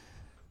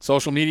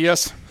social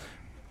medias.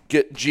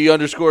 Get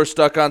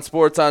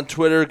G_StuckOnSports on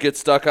Twitter. Get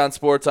Stuck on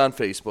Sports on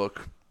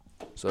Facebook.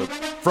 So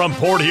from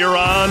Port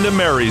Huron to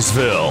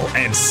Marysville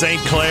and St.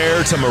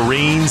 Clair to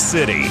Marine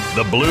City,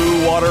 the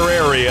Blue Water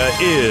area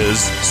is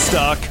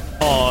Stuck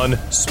on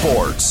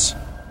Sports.